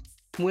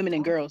women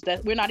and girls.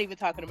 That we're not even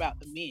talking about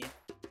the men.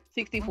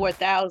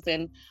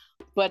 64,000,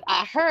 but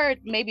I heard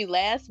maybe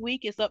last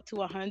week it's up to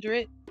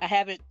 100. I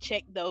haven't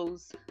checked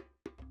those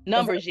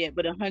numbers yet,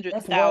 but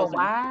 100,000. That's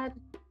worldwide?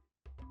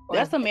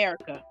 That's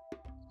America,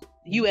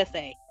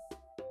 USA.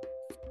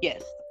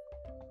 Yes.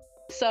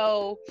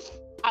 So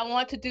I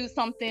want to do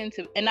something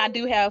and I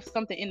do have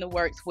something in the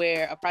works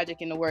a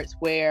project in the works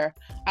where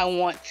I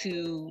want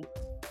to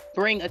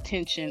bring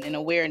attention and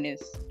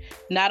awareness,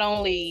 not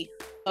only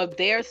of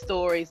their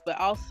stories, but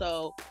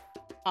also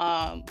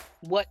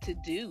what to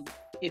do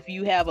if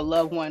you have a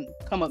loved one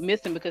come up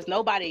missing, because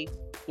nobody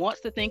wants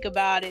to think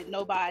about it.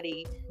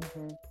 Nobody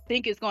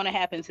think it's going to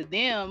happen to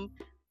them.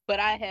 But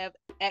I have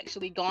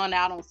actually gone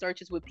out on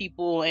searches with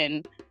people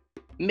and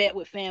met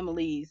with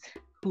families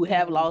who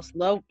have lost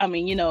I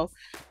mean, you know,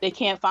 they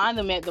can't find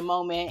them at the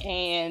moment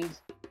and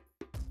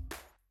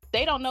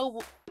they don't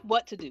know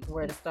what to do,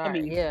 where to start. I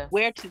mean,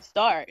 where to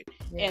start.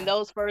 Yeah. And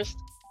those first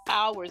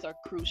hours are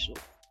crucial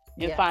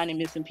in finding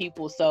missing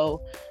people.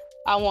 So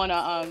I want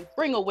to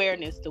bring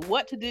awareness to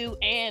what to do,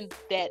 and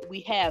that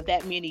we have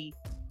that many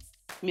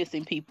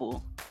missing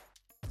people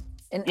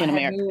in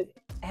America.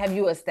 Have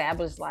you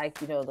established, like,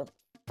 the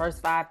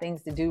first 5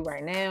 things to do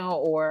right now,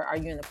 or are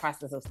you in the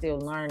process of still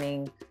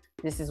learning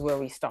this is where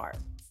we start?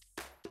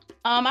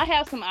 I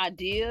have some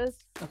ideas.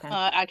 Okay.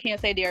 I can't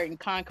say they're in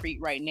concrete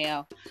right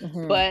now,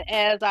 but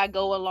as I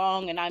go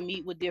along and I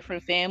meet with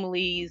different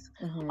families,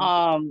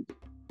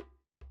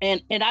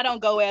 and I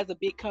don't go as a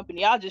big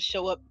company. I'll just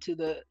show up to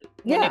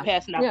when they're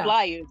passing out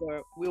flyers,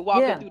 or we're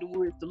walking through the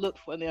woods to look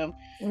for them.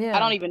 I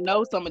don't even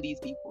know some of these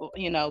people,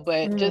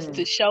 but just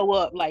to show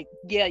up, like,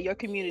 your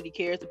community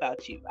cares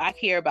about you. I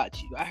care about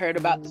you. I heard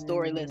about the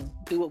story. Let's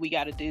do what we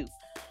got to do.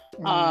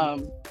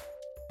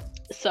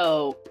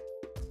 So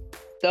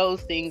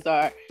those things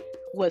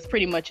was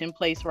pretty much in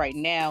place right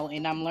now,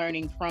 and I'm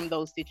learning from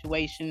those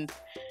situations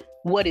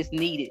what is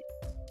needed.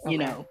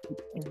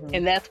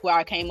 And that's where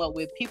I came up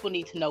with, people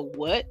need to know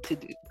what to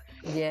do.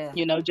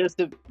 Just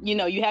to,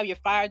 you have your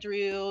fire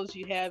drills,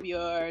 you have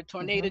your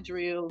tornado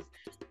drills.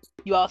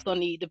 You also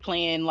need to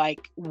plan,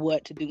 like,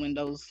 what to do in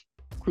those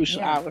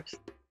crucial hours.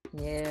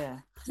 No,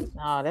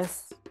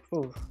 that's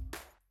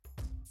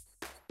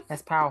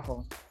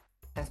powerful.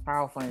 That's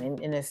powerful.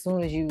 And as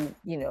soon as you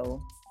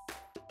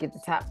get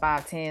the top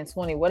 5, 10,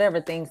 20, whatever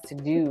things to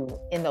do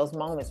in those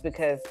moments,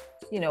 because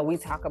we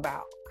talk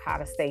about how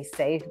to stay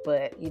safe,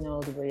 but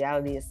the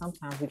reality is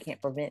sometimes we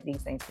can't prevent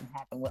these things from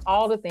happening with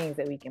all the things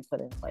that we can put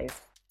in place.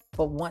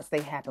 But once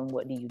they happen,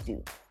 what do you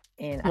do?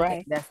 And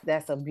I think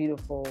that's a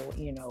beautiful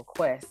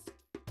quest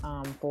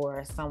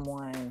for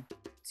someone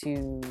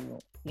to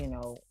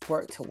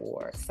work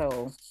toward.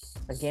 So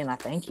again, I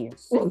thank you.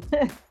 I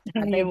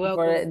thank you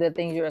for the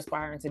things you're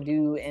aspiring to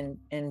do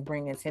and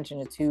bring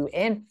attention to,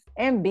 and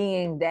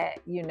being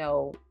that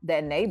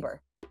that neighbor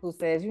who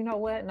says, you know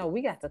what, no,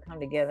 we got to come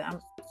together.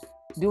 I'm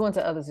doing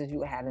to others as you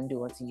would have them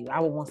do unto you.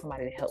 I would want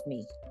somebody to help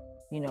me,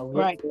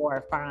 look for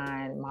or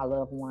find my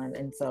loved one.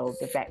 And so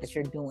the fact that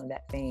you're doing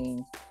that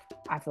thing,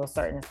 I feel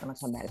certain it's going to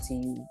come back to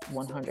you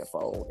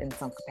 100-fold in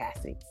some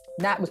capacity.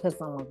 Not because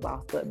someone's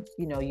lost, but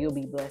you'll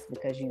be blessed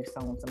because you've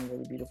sown some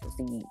really beautiful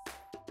seeds.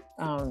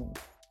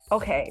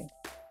 Okay.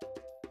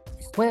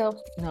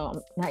 Well,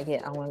 no, not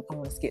yet. I want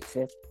to skip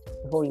this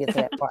before we get to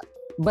that part.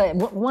 But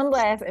one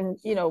last and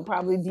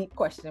probably deep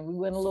question. We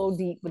went a little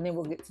deep, but then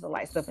we'll get to the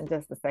light stuff in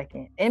just a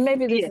second. And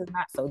maybe this is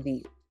not so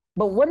deep.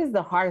 But what is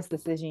the hardest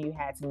decision you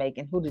had to make,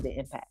 and who did it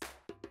impact?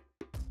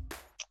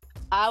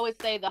 I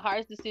would say the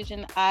hardest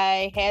decision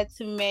I had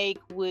to make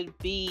would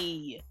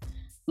be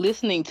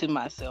listening to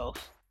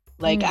myself.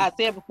 Like I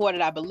said before,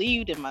 that I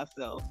believed in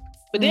myself,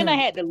 but then I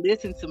had to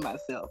listen to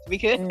myself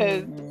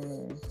because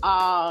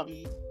all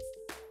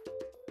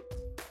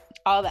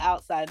the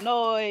outside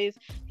noise,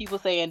 people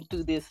saying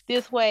do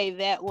this way,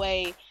 that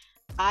way.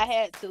 I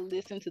had to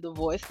listen to the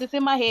voice that's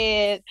in my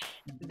head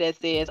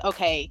that says,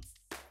 okay,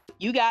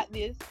 you got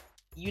this.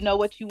 You know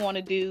what you want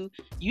to do.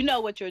 You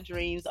know what your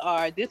dreams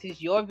are. This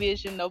is your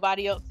vision,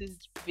 nobody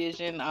else's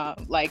vision.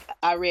 Like,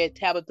 I read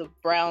Tabitha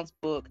Brown's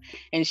book,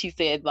 and she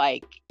said,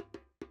 like,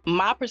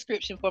 my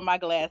prescription for my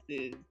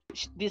glasses,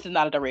 this is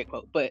not a direct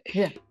quote, but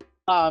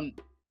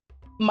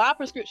my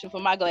prescription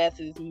for my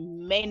glasses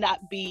may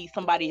not be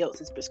somebody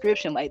else's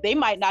prescription. Like, they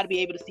might not be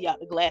able to see out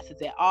the glasses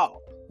at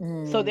all.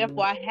 So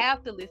therefore I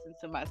have to listen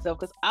to myself,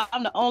 because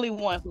I'm the only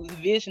one who's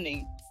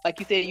visioning. Like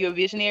you said, you're a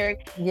visionary.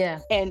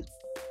 And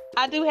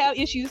I do have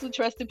issues with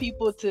trusting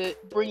people to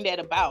bring that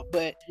about,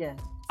 but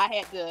I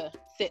had to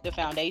set the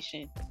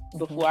foundation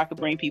before I could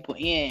bring people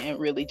in and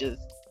really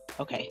just,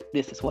 okay,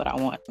 this is what I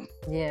want.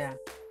 Yeah,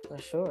 for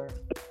sure.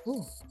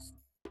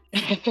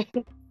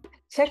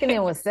 Checking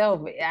in with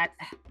self,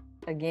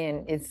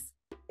 again,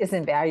 it's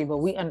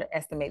invaluable. We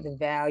underestimate the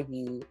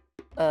value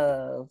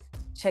of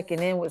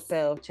checking in with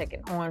self,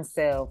 checking on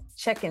self,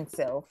 checking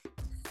self,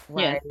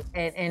 right?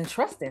 And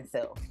trusting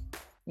self.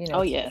 To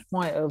the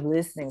point of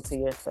listening to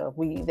yourself.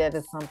 That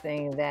is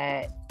something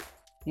that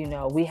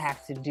we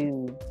have to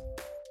do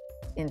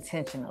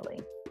intentionally.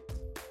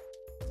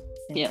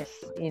 Yes.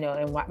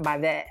 And by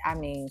that I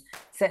mean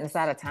setting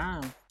aside a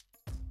time,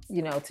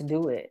 to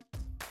do it.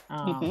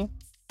 In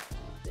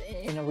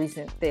a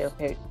recent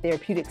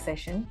therapeutic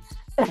session,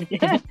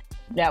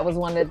 that was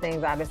one of the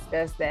things I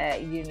discussed,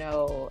 that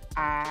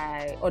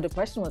the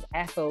question was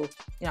asked. So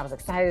I was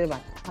excited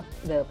about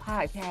the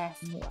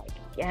podcast, and like,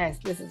 yes,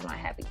 this is my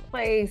happy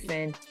place.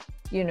 And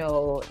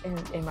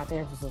and my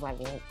therapist was like,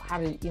 well, how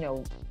did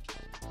you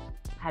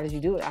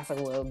do it? I said,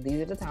 well,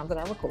 these are the times that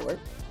I record.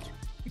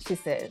 And she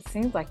said, it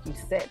seems like you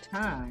set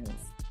times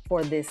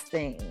for this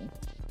thing.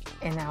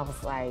 And I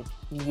was like,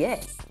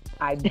 yes,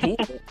 I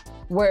did.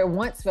 Where it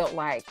once felt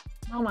like,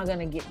 how am I going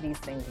to get these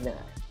things done?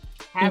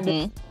 Have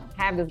this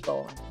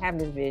goal, have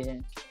this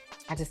vision.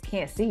 I just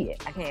can't see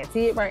it. I can't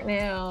see it right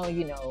now,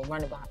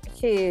 running behind my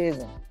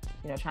kids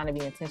and, trying to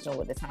be intentional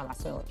with the time I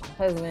spend with my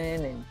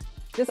husband and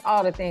just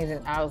all the things.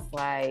 And I was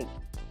like,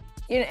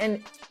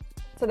 and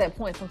to that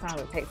point,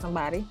 sometimes it takes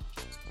somebody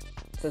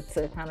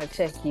to kind of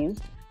check you.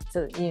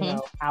 To, you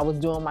know, I was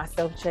doing my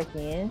self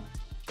check-in,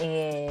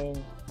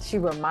 and she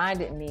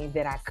reminded me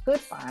that I could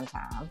find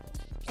time,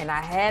 and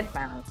I had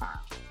found time,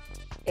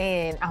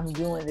 and I'm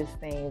doing this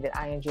thing that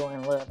I enjoy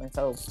and love. And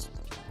so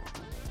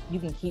you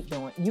can keep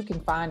doing, you can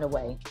find a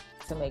way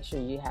to make sure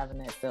you're having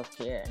that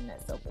self-care and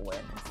that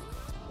self-awareness.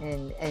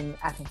 And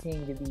I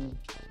continue to be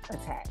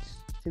attached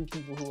to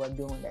people who are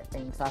doing that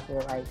thing. So I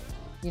feel like,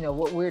 you know,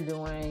 what we're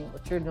doing,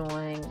 what you're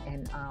doing,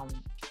 and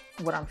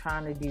what I'm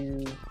trying to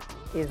do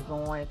is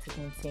going to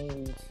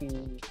continue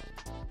to,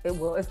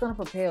 it's going to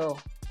propel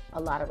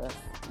a lot of us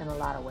in a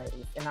lot of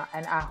ways. And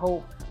I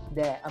hope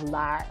that a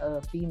lot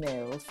of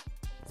females,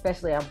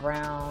 especially our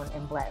brown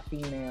and Black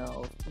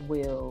females,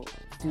 will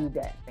do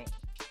that thing.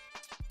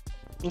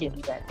 Do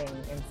that thing.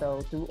 And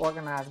so through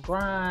Organized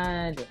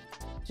Grind, and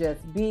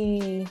just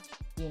be,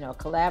 you know,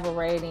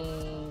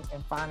 collaborating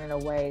and finding a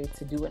way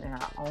to do it in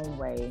our own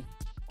way,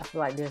 I feel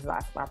like there's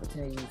lots of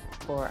opportunities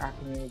for our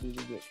community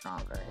to get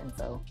stronger. And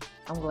so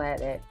I'm glad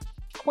that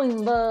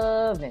Queen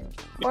Love and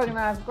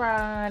Organized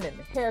Grind and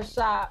the Hair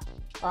Shop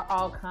are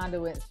all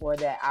conduits for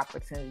that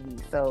opportunity.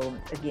 So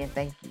again,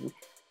 thank you.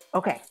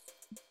 Okay.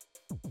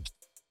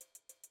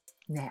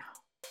 Now,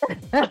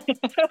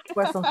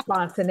 for some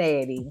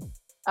spontaneity.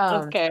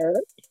 Okay.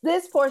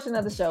 This portion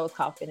of the show is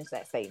called Finish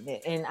That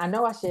Statement. And I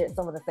know I shared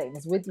some of the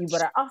statements with you,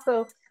 but I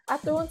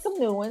threw in some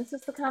new ones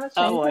just to kind of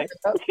change it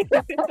up.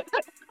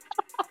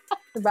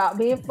 About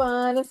being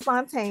fun and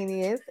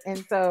spontaneous.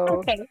 And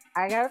so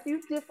I got a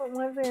few different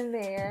ones in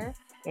there.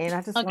 And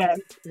I just want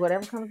you,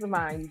 whatever comes to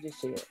mind, you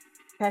just share it.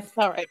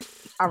 Okay?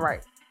 All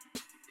right.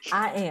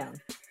 I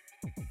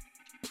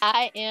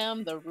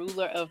am the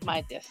ruler of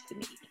my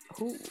destiny.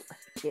 Ooh,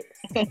 yes.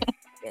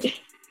 Yes.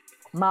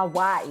 My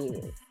why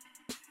is?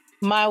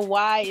 My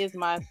why is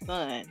my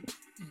son.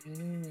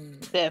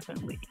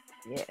 Definitely.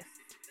 Yes.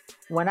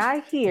 When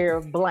I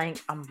hear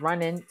blank, I'm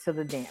running to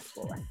the dance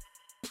floor.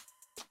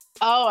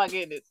 Oh, I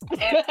get it.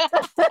 Okay.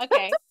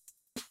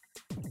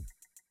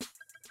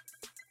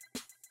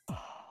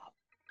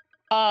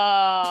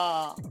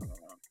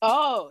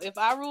 If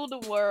I ruled the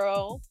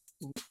world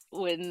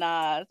with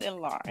Nas and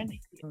Lauren.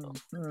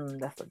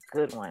 That's a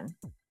good one.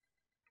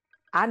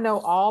 I know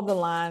all the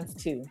lines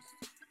too.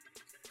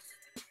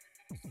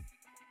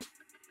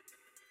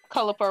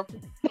 Color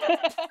Purple.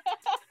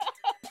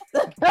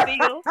 I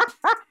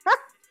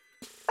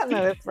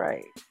know that's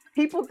right.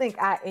 People think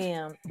I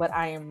am, but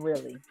I am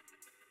really.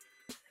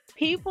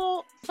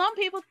 Some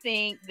people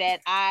think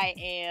that I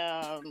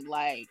am,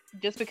 like,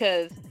 just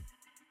because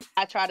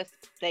I try to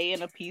stay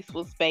in a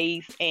peaceful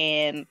space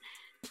and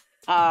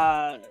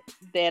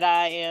that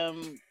I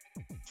am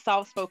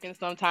soft-spoken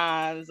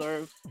sometimes,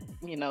 or,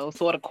 you know,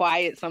 sort of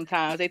quiet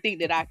sometimes. They think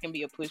that I can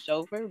be a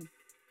pushover,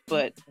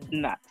 but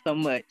not so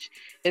much.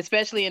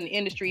 Especially in the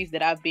industries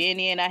that I've been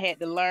in, I had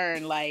to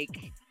learn,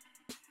 like,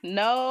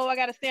 no, I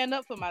got to stand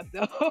up for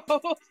myself.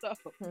 So.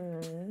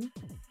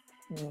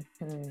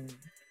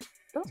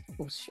 Those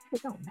people sure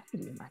don't know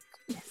you, my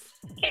goodness.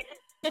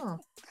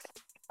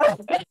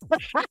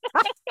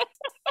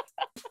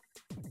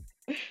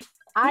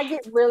 I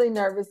get really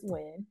nervous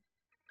when.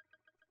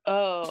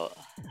 Oh,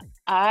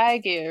 I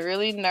get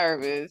really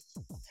nervous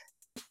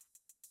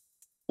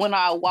when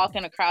I walk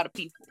in a crowd of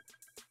people.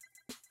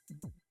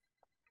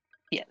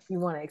 Yes. You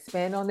want to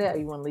expand on that, or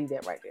you want to leave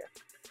that right there?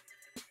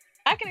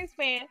 I can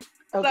expand.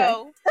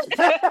 Okay.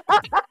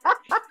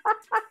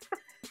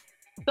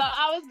 So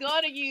I was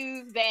going to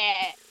use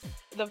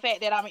the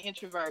fact that I'm an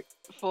introvert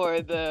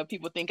for the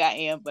people think I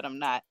am, but I'm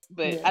not.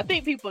 But I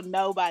think people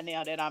know by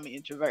now that I'm an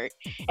introvert.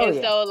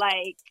 So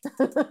like,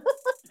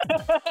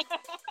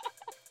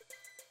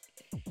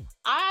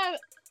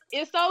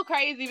 it's so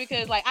crazy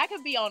because like I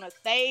could be on a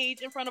stage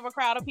in front of a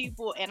crowd of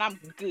people and I'm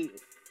good.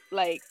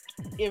 Like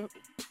if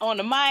on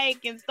the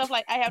mic and stuff,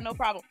 like I have no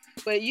problem.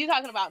 But you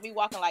talking about me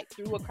walking like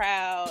through a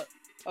crowd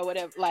or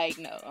whatever, like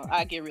no,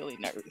 I get really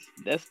nervous.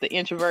 That's the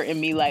introvert in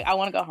me. Like I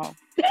want to go home.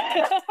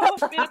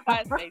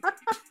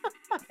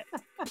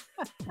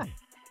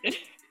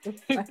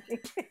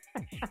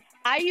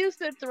 I used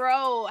to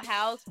throw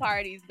house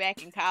parties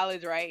back in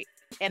college, right?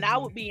 And I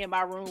would be in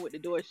my room with the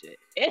door shut,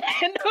 and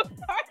the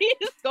party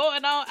is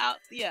going on out.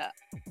 Yeah,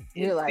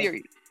 you're like,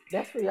 serious.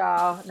 That's for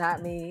y'all,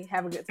 not me.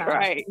 Have a good time.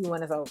 Right. See you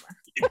when it's over.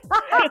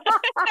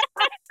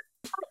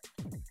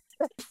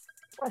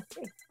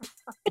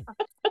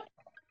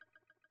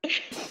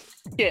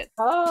 Yes.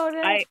 Oh,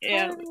 that's I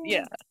am. funny.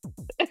 Yeah.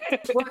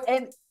 Well,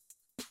 and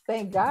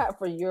thank God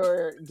for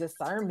your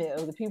discernment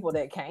of the people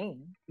that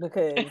came,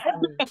 because I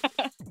mean,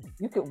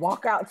 you could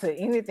walk out to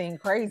anything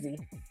crazy.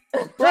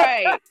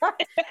 Right.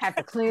 Have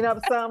to clean up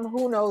something.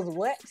 Who knows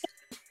what?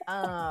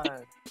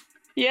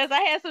 Yes,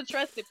 I had some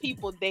trusted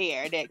people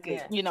there that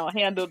could, you know,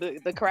 handle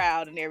the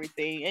crowd and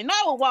everything. And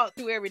I would walk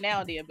through every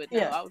now and then, but no,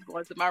 I was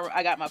going to my room.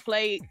 I got my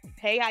plate.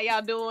 Hey, how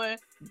y'all doing?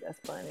 That's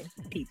funny.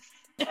 Peace.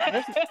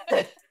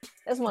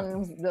 That's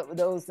one of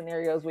those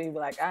scenarios where you be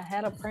like, I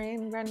had a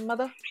praying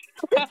grandmother.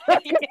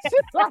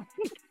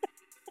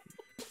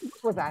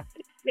 Was I?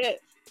 Yes.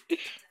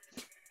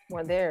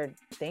 Were there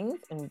things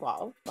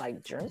involved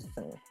like drinks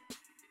and?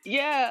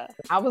 Yeah.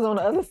 I was on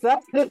the other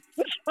side.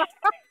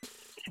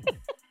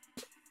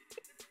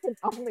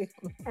 Only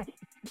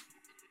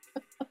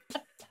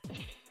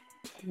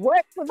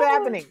what was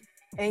happening?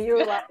 And you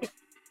were like,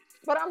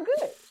 but I'm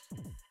good.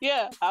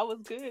 Yeah, I was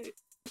good.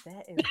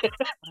 That is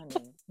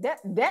funny.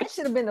 That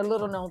should have been a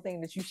little known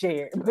thing that you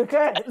shared,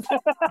 because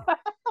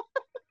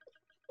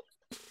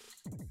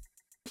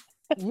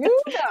you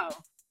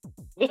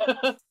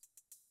know,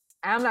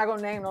 I'm not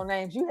gonna name no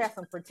names. You had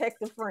some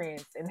protective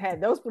friends, and had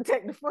those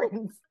protective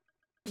friends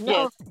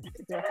know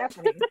that they're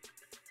happening,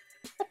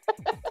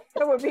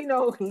 there would be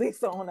no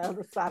Lisa on the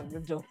other side of the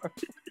door.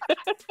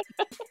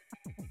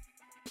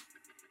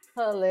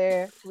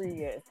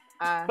 Hilarious.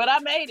 But I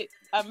made it.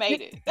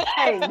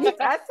 Hey, I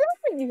still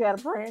think you had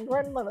a praying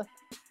grandmother.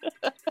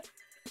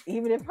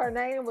 Even if her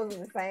name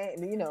wasn't the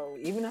same,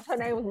 even if her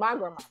name was my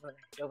grandmother's name,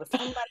 there was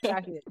somebody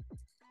out here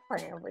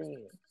praying for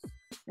you.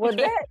 Well,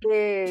 that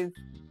is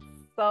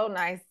so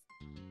nice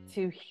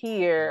to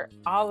hear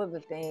all of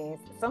the things.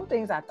 Some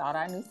things I thought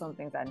I knew, some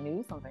things I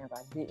knew, some things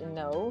I didn't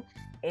know.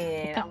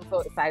 And I'm so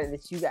excited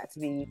that you got to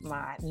be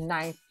my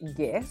 9th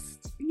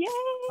guest. Yay!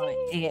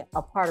 And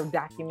a part of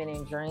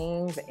Documenting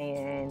Dreams.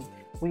 And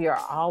we are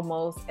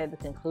almost at the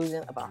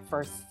conclusion of our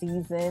first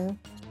season.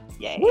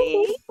 Yay!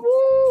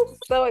 Woo-hoo!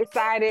 So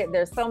excited.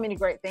 There's so many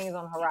great things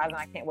on the horizon.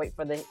 I can't wait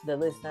for the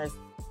listeners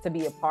to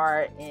be a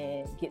part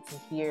and get to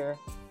hear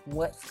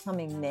what's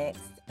coming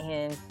next.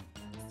 And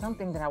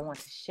something that I want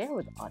to share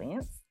with the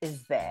audience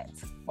is that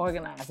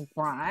Organeyez'd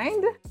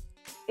Grind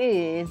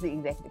is the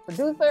executive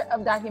producer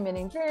of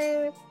Documenting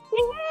Dreams.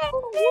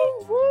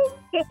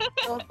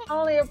 So it's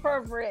only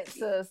appropriate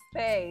to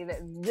say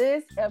that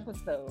this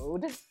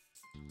episode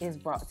is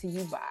brought to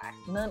you by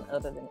none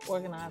other than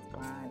Organeyez'd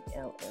Grind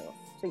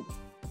LLC.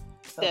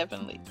 So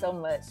definitely. Thank you so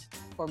much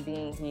for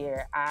being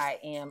here. I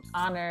am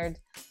honored,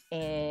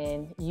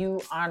 and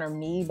you honor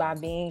me by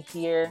being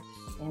here.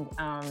 And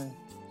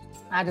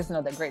I just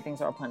know that great things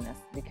are upon us,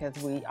 because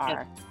we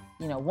are,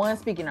 one,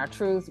 speaking our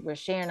truths, we're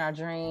sharing our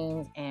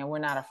dreams, and we're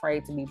not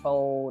afraid to be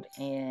bold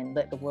and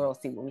let the world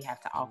see what we have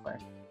to offer.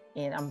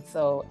 And I'm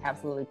so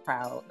absolutely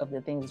proud of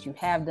the things that you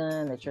have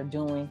done, that you're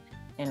doing,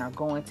 and are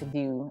going to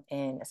do.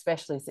 And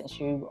especially since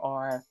you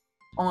are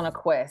on a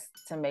quest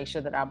to make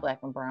sure that our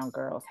Black and brown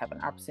girls have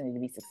an opportunity to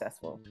be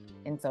successful.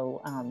 And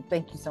so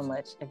thank you so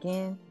much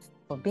again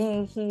for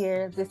being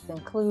here. This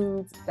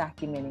includes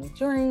Documenting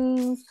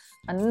Dreams.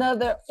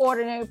 Another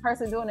ordinary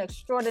person doing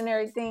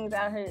extraordinary things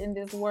out here in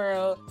this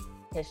world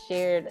has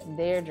shared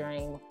their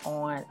dream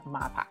on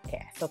my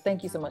podcast. So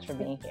thank you so much for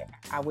being here.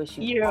 I wish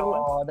you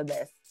all the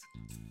best.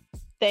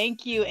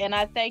 Thank you. And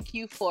I thank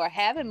you for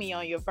having me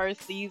on your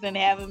first season,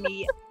 having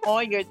me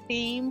on your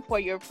team for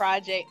your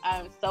project.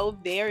 I'm so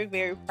very,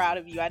 very proud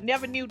of you. I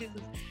never knew this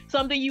was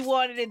something you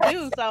wanted to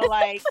do. So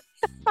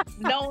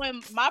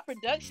knowing my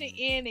production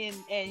in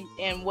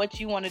and what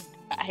you want to,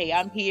 hey,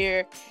 I'm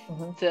here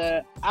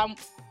I'm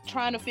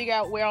trying to figure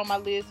out where on my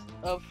list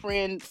of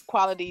friend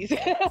qualities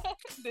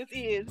this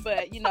is,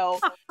 but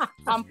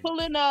I'm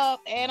pulling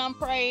up and I'm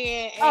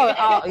praying.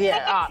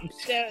 And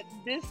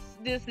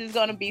this is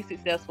going to be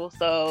successful.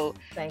 So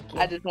thank you.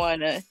 I just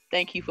want to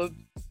thank you for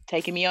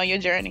taking me on your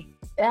journey.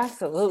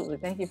 Absolutely.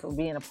 Thank you for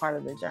being a part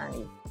of the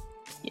journey.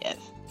 Yes.